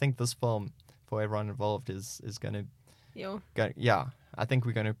think this film for everyone involved is going to go. I think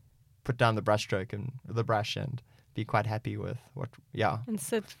we're going to put down the brushstroke and the brush and be quite happy with and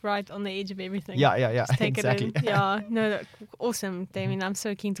sit right on the edge of everything. Just take exactly. It in. Awesome, Damien. I'm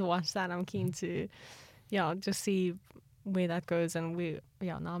so keen to watch that. I'm keen to just see where that goes, and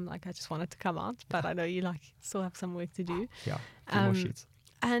now I'm like, I just want it to come out, but I know you like still have some work to do. More shoots.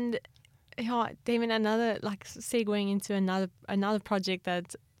 And Damien, another like segueing into another project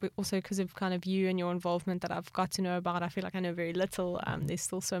that also, because of kind of you and your involvement, that I've got to know about. I feel like I know very little. There's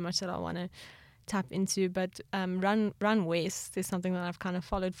still so much that I want to tap into, but Run West is something that I've kind of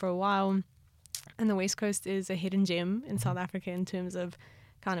followed for a while, and the West Coast is a hidden gem in South Africa in terms of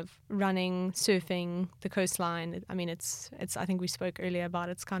kind of running, surfing, the coastline. I mean, it's I think we spoke earlier about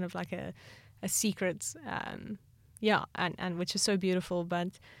it's kind of like a secret, and which is so beautiful.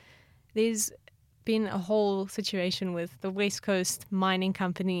 But there's been a whole situation with the West Coast mining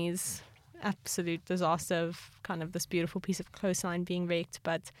companies, absolute disaster of kind of this beautiful piece of coastline being wrecked.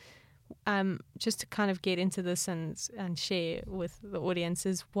 But just to kind of get into this and share with the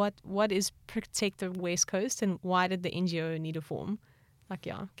audiences, what is Protect the West Coast and why did the NGO need to form? Like,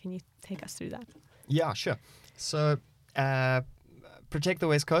 can you take us through that? Yeah, sure. So Protect the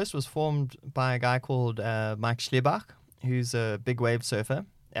West Coast was formed by a guy called Mike Schlebach, who's a big wave surfer.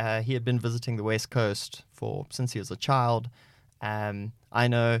 He had been visiting the West Coast since he was a child. I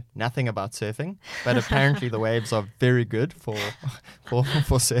know nothing about surfing, but apparently the waves are very good for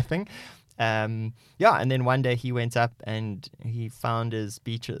surfing. And then one day he went up and he found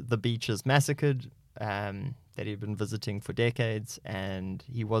the beaches massacred that he'd been visiting for decades, and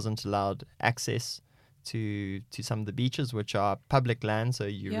he wasn't allowed access to some of the beaches, which are public land, so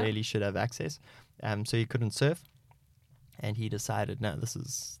you really should have access. So he couldn't surf, and he decided, no, this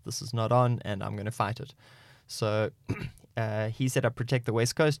is not on, and I'm going to fight it. So he set up Protect the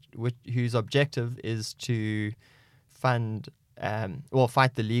West Coast, whose objective is to fight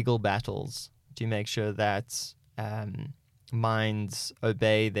the legal battles to make sure that mines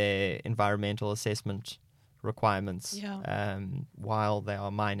obey their environmental assessment requirements while they are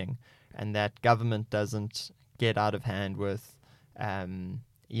mining, and that government doesn't get out of hand with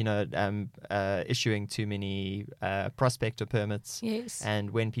issuing too many prospector permits. Yes.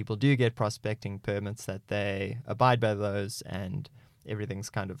 And when people do get prospecting permits, that they abide by those, and everything's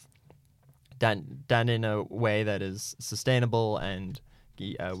kind of done in a way that is sustainable, and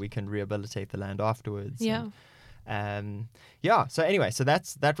we can rehabilitate the land afterwards. Yeah. So anyway, so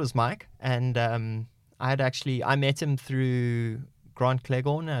that was Mike, and I met him through Grant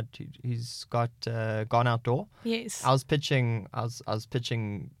Cleghorn. He's got Gone Outdoor. Yes. I was pitching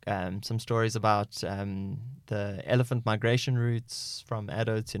some stories about the elephant migration routes from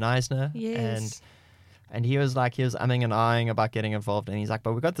Addo to Neisner. Yes. And he was umming and ahhing about getting involved, and he's like,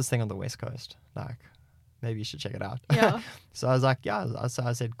 but we got this thing on the West Coast, like maybe you should check it out. Yeah. So I was like, yeah. So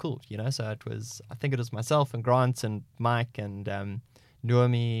I said, cool, so I think it was myself and Grant and Mike and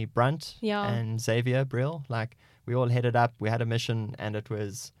Naomi Brunt and Xavier Brill. Like, we all headed up, we had a mission, and it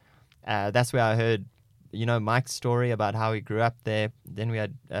was, that's where I heard, Mike's story about how he grew up there. Then we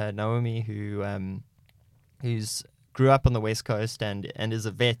had Naomi, who's grew up on the West Coast and is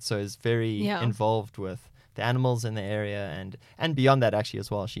a vet, so is very involved with the animals in the area, and beyond that actually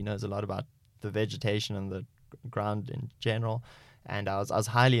as well. She knows a lot about the vegetation and the ground in general. And I was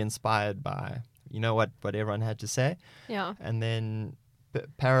highly inspired by, what everyone had to say. Yeah. And then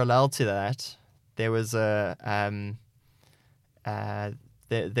parallel to that, there was there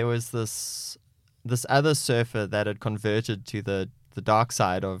was this other surfer that had converted to the dark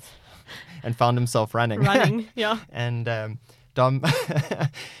side of and found himself running. Yeah. And Dom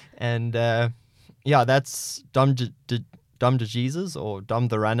and that's Dom de Jesus, or Dom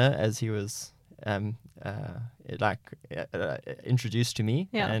the Runner, as he was introduced to me.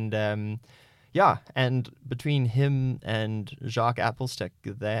 Yeah. And between him and Jacques Applestick,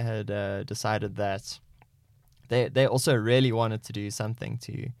 they had decided that they also really wanted to do something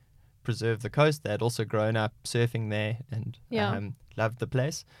to preserve the coast. They had also grown up surfing there and loved the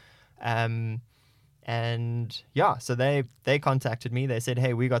place. So they contacted me. They said,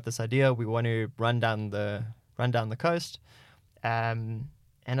 hey, we got this idea. We want to run down the coast. And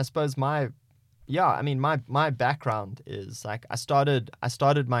I suppose my background is like, I started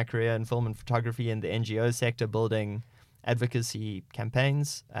my career in film and photography in the NGO sector, building advocacy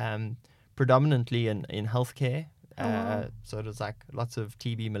campaigns, predominantly in healthcare. So it was like lots of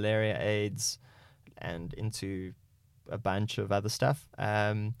TB, malaria, AIDS, and into a bunch of other stuff.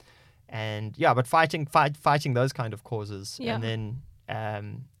 But fighting those kind of causes. Yeah. And then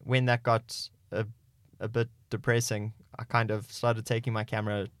when that got a bit depressing, I kind of started taking my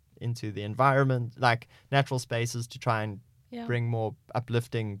camera into the environment, like natural spaces, to try and bring more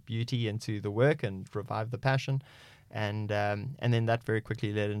uplifting beauty into the work and revive the passion. And then that very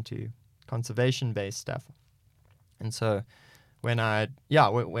quickly led into conservation-based stuff. And so when after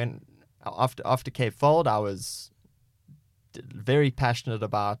Cape Fold, I was very passionate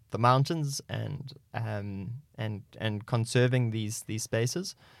about the mountains and conserving these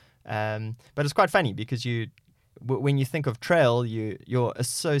spaces. But it's quite funny because when you think of trail, your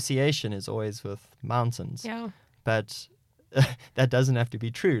association is always with mountains. Yeah. But that doesn't have to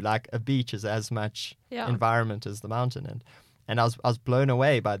be true. Like, a beach is as much environment as the mountain, and I was blown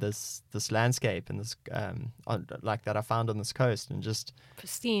away by this landscape and this that I found on this coast, and just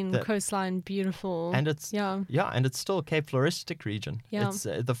pristine coastline, beautiful, and it's and it's still Cape Floristic region. Yeah. It's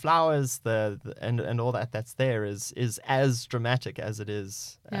the flowers, and all that's there is as dramatic as it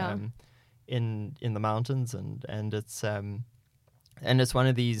is in the mountains, and it's one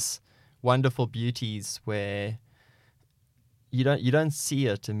of these wonderful beauties where you don't see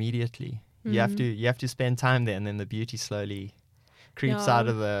it immediately. Mm-hmm. You have to spend time there, and then the beauty slowly creeps out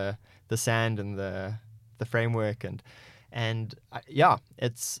of the sand and the framework, and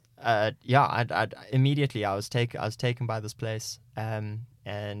immediately I was taken by this place,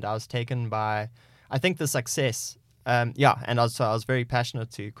 and I was taken by, I think, the success, and also I was very passionate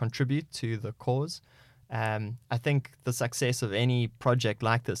to contribute to the cause. I think the success of any project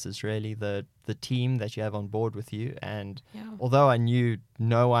like this is really the team that you have on board with you, and although I knew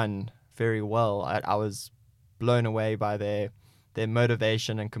no one very well, I was blown away by their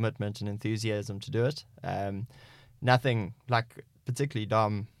motivation and commitment and enthusiasm to do it. Nothing, like, particularly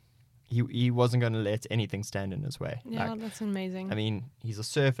Dom, he wasn't going to let anything stand in his way. Yeah, that's amazing. I mean, he's a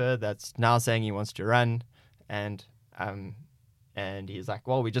surfer that's now saying he wants to run, and he's like,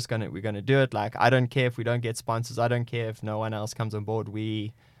 well, we're gonna do it. Like, I don't care if we don't get sponsors. I don't care if no one else comes on board.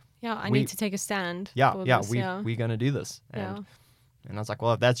 I need to take a stand. We're gonna do this. And I was like,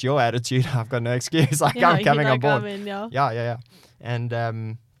 well, if that's your attitude, I've got no excuse. Like, I'm coming on board. And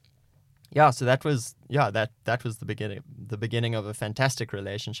so that was the beginning of a fantastic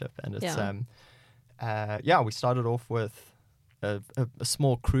relationship. And it's we started off with a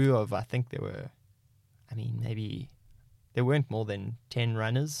small crew of, I think maybe there weren't more than 10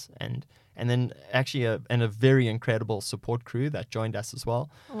 runners, and then actually a very incredible support crew that joined us as well.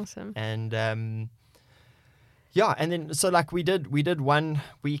 Awesome. And and then so like we did one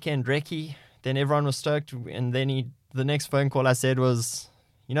weekend recce, then everyone was stoked, and then the next phone call I said was,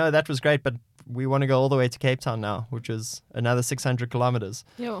 that was great, but we want to go all the way to Cape Town now, which is another 600 kilometers.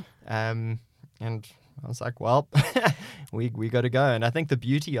 Yeah. And I was like, well, we got to go. And I think the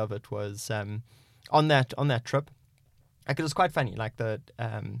beauty of it was on that trip, like, it was quite funny. Like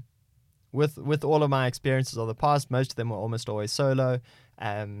with all of my experiences of the past, most of them were almost always solo.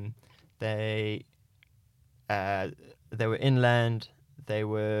 They were inland.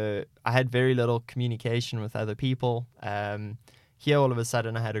 I had very little communication with other people. Here, all of a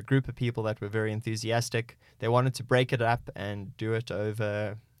sudden, I had a group of people that were very enthusiastic. They wanted to break it up and do it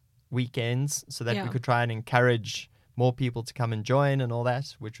over weekends so that we could try and encourage more people to come and join and all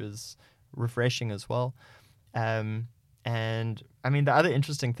that, which was refreshing as well. And I mean, the other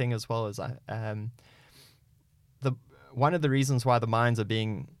interesting thing as well is one of the reasons why the mines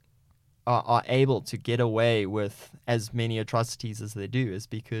are able to get away with as many atrocities as they do is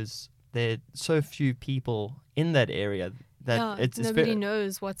because there are so few people in that area that nobody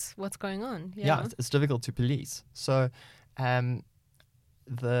knows what's going on. Yeah, it's difficult to police. So I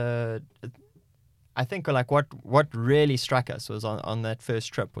think like what really struck us was on that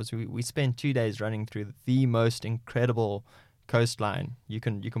first trip was we spent 2 days running through the most incredible coastline you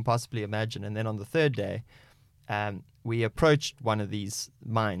can possibly imagine, and then on the third day we approached one of these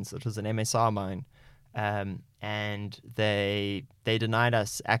mines. It was an MSR mine, and they denied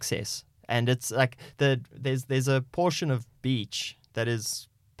us access. And it's like there's a portion of beach that is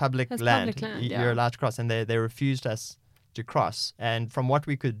public land. You're allowed to cross, and they refused us to cross. And from what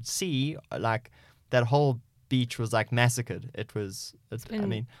we could see, like, that whole beach was like massacred. It's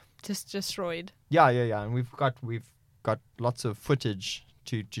just destroyed. Yeah. And we've got lots of footage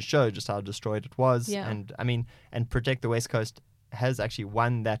to show just how destroyed it was. Yeah. And Protect the West Coast has actually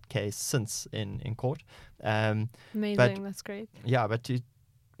won that case since in court. Amazing, that's great. Yeah,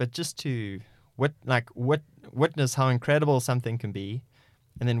 but just to witness how incredible something can be,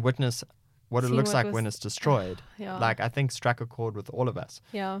 and then witness what it looks like when it's destroyed. Yeah. Like, I think struck a chord with all of us.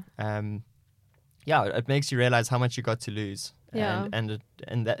 Yeah. It makes you realize how much you got to lose. Yeah. And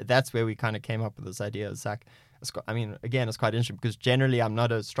that's where we kind of came up with this idea. It's like, it's quite interesting because generally I'm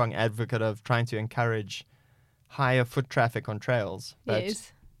not a strong advocate of trying to encourage higher foot traffic on trails. But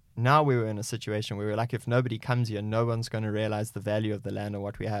yes. Now we were in a situation where we were like, if nobody comes here, no one's going to realize the value of the land or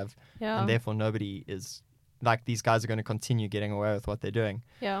what we have. Yeah. And therefore nobody is, like, these guys are going to continue getting away with what they're doing.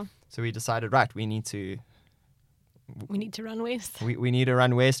 Yeah. So we decided, right, we need to run west. We need to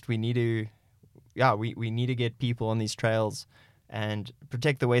run west. We need to get people on these trails, and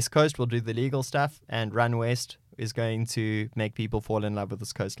Protect the West Coast will do the legal stuff, and Run West is going to make people fall in love with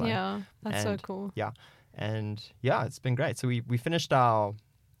this coastline. Yeah, that's so cool. Yeah. And yeah, it's been great. So we finished our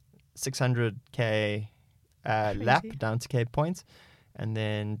 600k lap down to Cape Point, and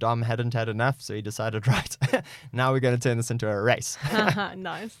then Dom hadn't had enough, so he decided, right, now we're going to turn this into a race.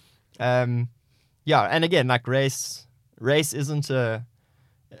 Nice. Yeah, and again, like, race isn't a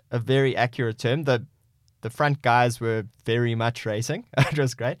very accurate term. The front guys were very much racing. It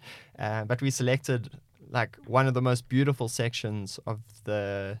was great. But we selected like one of the most beautiful sections of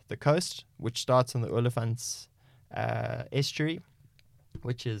the coast, which starts on the Olifants estuary,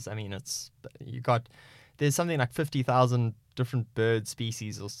 which is, there's something like 50,000 different bird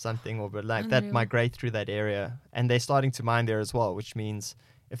species or something, that migrate through that area. And they're starting to mine there as well, which means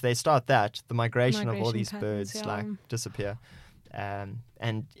if they start that, the migration of all these patterns, birds disappear. And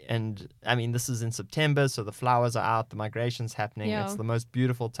this is in September, so the flowers are out, the migration's happening. Yeah. It's the most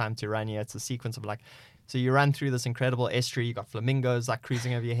beautiful time to run here. It's a sequence of so you run through this incredible estuary, you got flamingos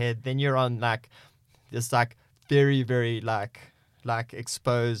cruising over your head, then you're on this very, very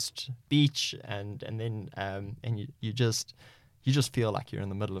exposed beach, and then you just feel like you're in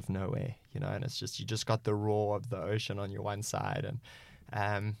the middle of nowhere, and it's just, you just got the roar of the ocean on your one side,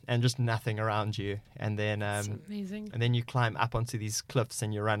 and just nothing around you. And then amazing. And then you climb up onto these cliffs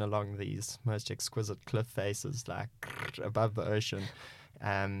and you run along these most exquisite cliff faces above the ocean.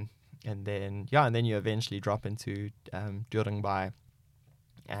 And then you eventually drop into Durbanby.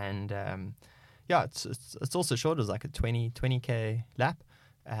 And it's also short as like a 20k lap.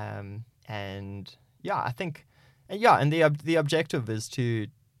 And I think the objective is to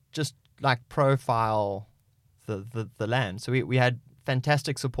just profile the land. So we had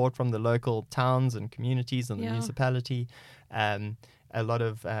fantastic support from the local towns and communities and the municipality. a lot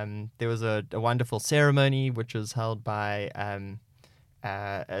of there was a wonderful ceremony which was held by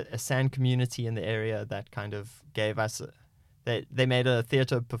a sand community in the area that kind of gave us they made a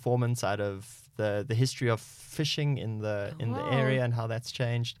theatre performance out of the history of fishing in the area and how that's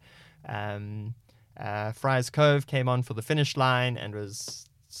changed. Fry's Cove came on for the finish line and was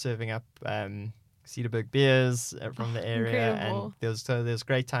serving up Cedarburg beers from the area. Incredible. And there's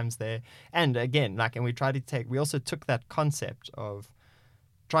great times there. And again, and we also took that concept of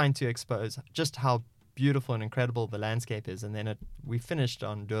trying to expose just how beautiful and incredible the landscape is, and then we finished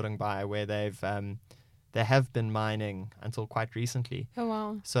on Durungbai, where they have been mining until quite recently. Oh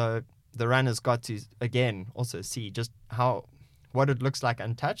wow! So the runners got to again also see just what it looks like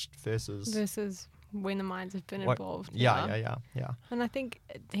untouched versus when the mines have been involved. Yeah. And I think,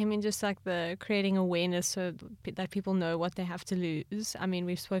 just like the creating awareness so that people know what they have to lose. I mean,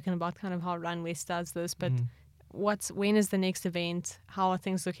 we've spoken about kind of how Run West does this, but when is the next event? How are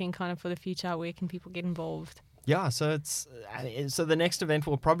things looking kind of for the future? Where can people get involved? Yeah, so so the next event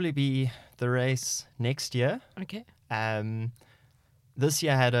will probably be the race next year. Okay. This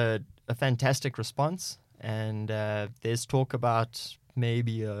year had a fantastic response, and there's talk about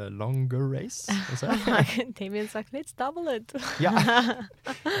maybe a longer race. Damien's like, let's double it. Yeah.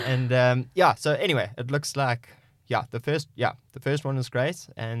 And so anyway, it looks like the first one was great,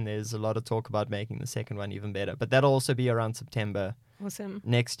 and there's a lot of talk about making the second one even better. But that'll also be around September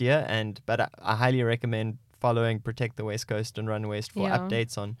next year. But I highly recommend following Protect the West Coast and Run West for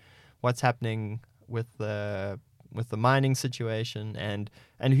updates on what's happening with the mining situation, and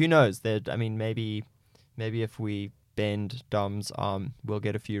who knows, that maybe if we bend Dom's arm, we'll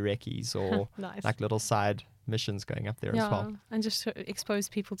get a few recce's or nice. like little side missions going up there as well. And just to expose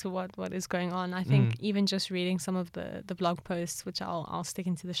people to what is going on. I think even just reading some of the blog posts, which I'll stick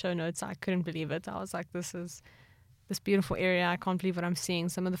into the show notes, I couldn't believe it. I was like, this is this beautiful area. I can't believe what I'm seeing.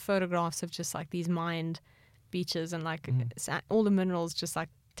 Some of the photographs of just like these mined beaches and like all the minerals just like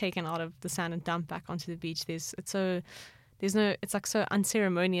taken out of the sand and dumped back onto the beach. It's like so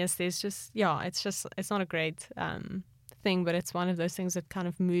unceremonious. It's not a great thing, but it's one of those things that kind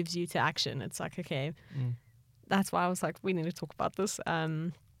of moves you to action. It's like, okay, that's why I was like, we need to talk about this.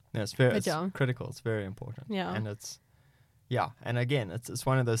 It's critical. It's very important. Yeah. And and again, it's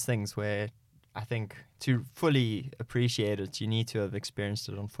one of those things where I think to fully appreciate it, you need to have experienced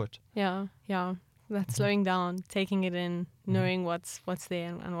it on foot. Yeah. That slowing down, taking it in, knowing what's there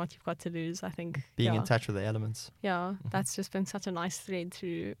and what you've got to lose. I think being in touch with the elements. Yeah, that's just been such a nice thread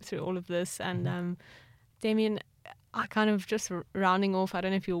through all of this. And Damien, I kind of just rounding off. I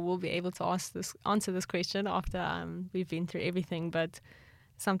don't know if you will be able to answer this question after we've been through everything, but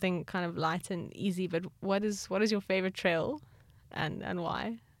something kind of light and easy. But what is your favorite trail, and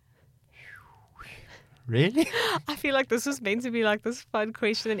why? Really? I feel like this was meant to be like this fun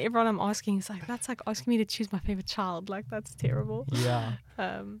question, and everyone I'm asking is like, that's like asking me to choose my favorite child. Like, that's terrible. Yeah.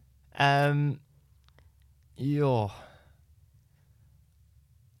 I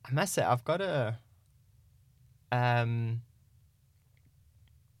must say, I've got a I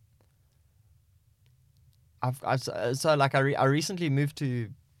recently moved to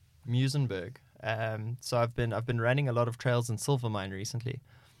Muizenberg. So I've been running a lot of trails in Silvermine recently,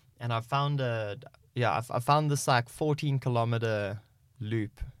 and I've found I found this like 14-kilometer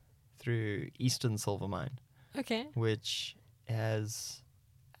loop through Eastern Silvermine. Okay. Which has,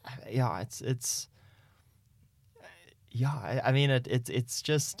 it's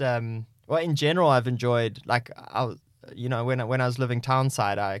just in general I've enjoyed, like, when I was living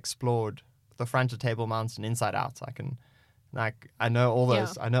townside, I explored the front of Table Mountain inside out. So I know all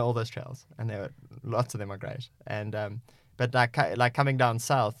those trails, and lots of them are great. And but like coming down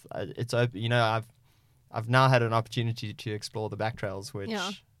south, it's open. I've now had an opportunity to explore the back trails, which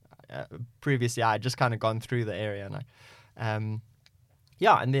previously I just kind of gone through the area, and and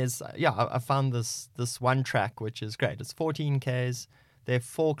there's I found this one track which is great. It's 14 Ks. There are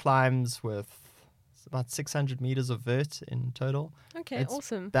 4 climbs with about 600 meters of vert in total. Okay, it's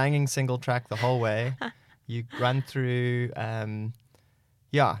awesome. Banging single track the whole way. You run through,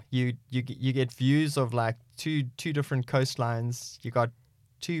 you get views of like two different coastlines. You got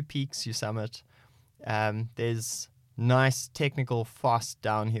 2 peaks you summit. There's nice technical fast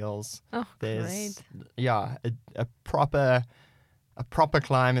downhills. Oh, there's great. A proper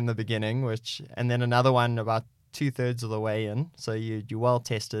climb in the beginning, and then another one about 2/3 of the way in. So you're well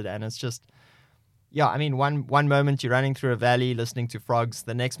tested, and it's just one moment you're running through a valley listening to frogs.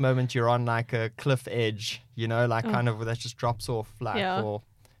 The next moment you're on like a cliff edge, kind of where that just drops off like for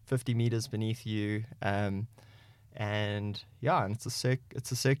 50 meters beneath you. And yeah, and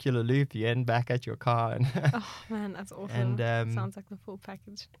it's a circular loop. You end back at your car, and Oh man, that's awesome. and Sounds like the full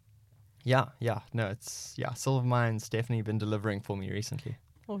package. yeah, no, Silvermine's definitely been delivering for me recently.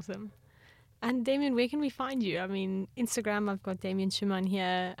 Awesome. And Damien, where can we find you? I mean, Instagram, I've got Damien Schumann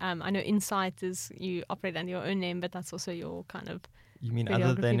here. I know Insight is you operate under your own name, but that's also your kind of You mean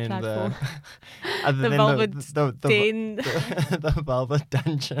other than videography in platform. other The than Velvet the Den. the Velvet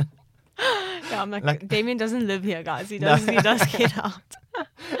Dungeon? Yeah, I'm like, Damien doesn't live here, guys. He does get out.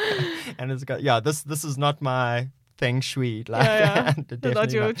 And it's got this is not my feng shui, like Yeah. Not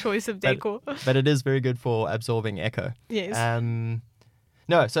definitely your not. choice of decor. But it is very good for absorbing echo. Yes.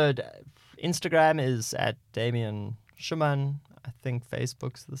 No, so Instagram is at Damien Schumann. I think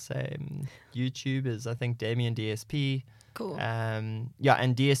Facebook's the same. YouTube is, I think, Damien DSP. Cool. Yeah,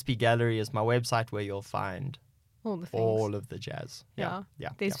 and DSP Gallery is my website where you'll find All the things. all of the jazz. Yeah. Yeah.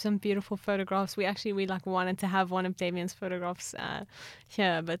 There's some beautiful photographs. We like wanted to have one of Damien's photographs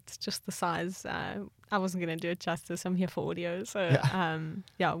here, but just the size, I wasn't going to do it justice. I'm here for audio. So I'm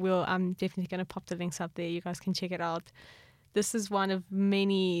definitely going to pop the links up there. You guys can check it out. This is one of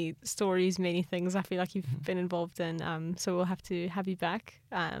many stories, many things I feel like you've been involved in. So we'll have to have you back.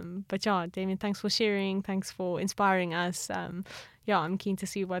 But yeah, Damien, thanks for sharing. Thanks for inspiring us. I'm keen to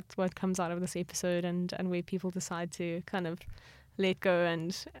see what comes out of this episode and where people decide to kind of let go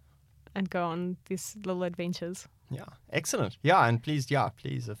and go on these little adventures. Yeah, excellent. Yeah, and please,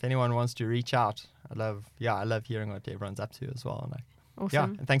 if anyone wants to reach out, I love hearing what everyone's up to as well. And Awesome.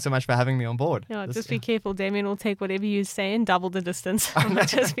 yeah, and thanks so much for having me on board. Yeah, just be careful. Damien will take whatever you say and double the distance.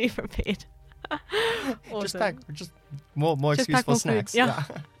 Just be prepared. Awesome. Just more Just excuse pack for more snacks. food. Yeah.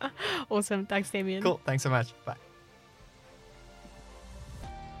 Awesome. Thanks, Damien. Cool. Thanks so much. Bye.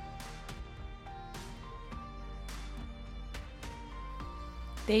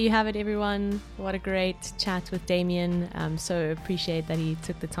 There you have it, everyone. What a great chat with Damien. So appreciate that he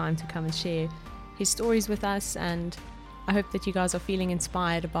took the time to come and share his stories with us, and I hope that you guys are feeling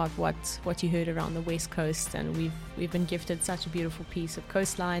inspired about what you heard around the West Coast, and we've been gifted such a beautiful piece of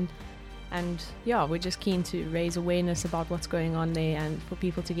coastline, and yeah, we're just keen to raise awareness about what's going on there and for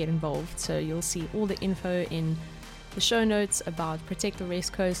people to get involved. So you'll see all the info in the show notes about Protect the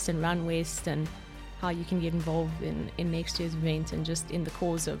West Coast and Run West, and how you can get involved in next year's event and just in the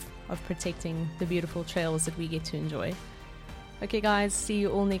cause of protecting the beautiful trails that we get to enjoy. Okay guys, see you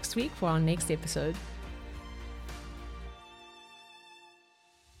all next week for our next episode.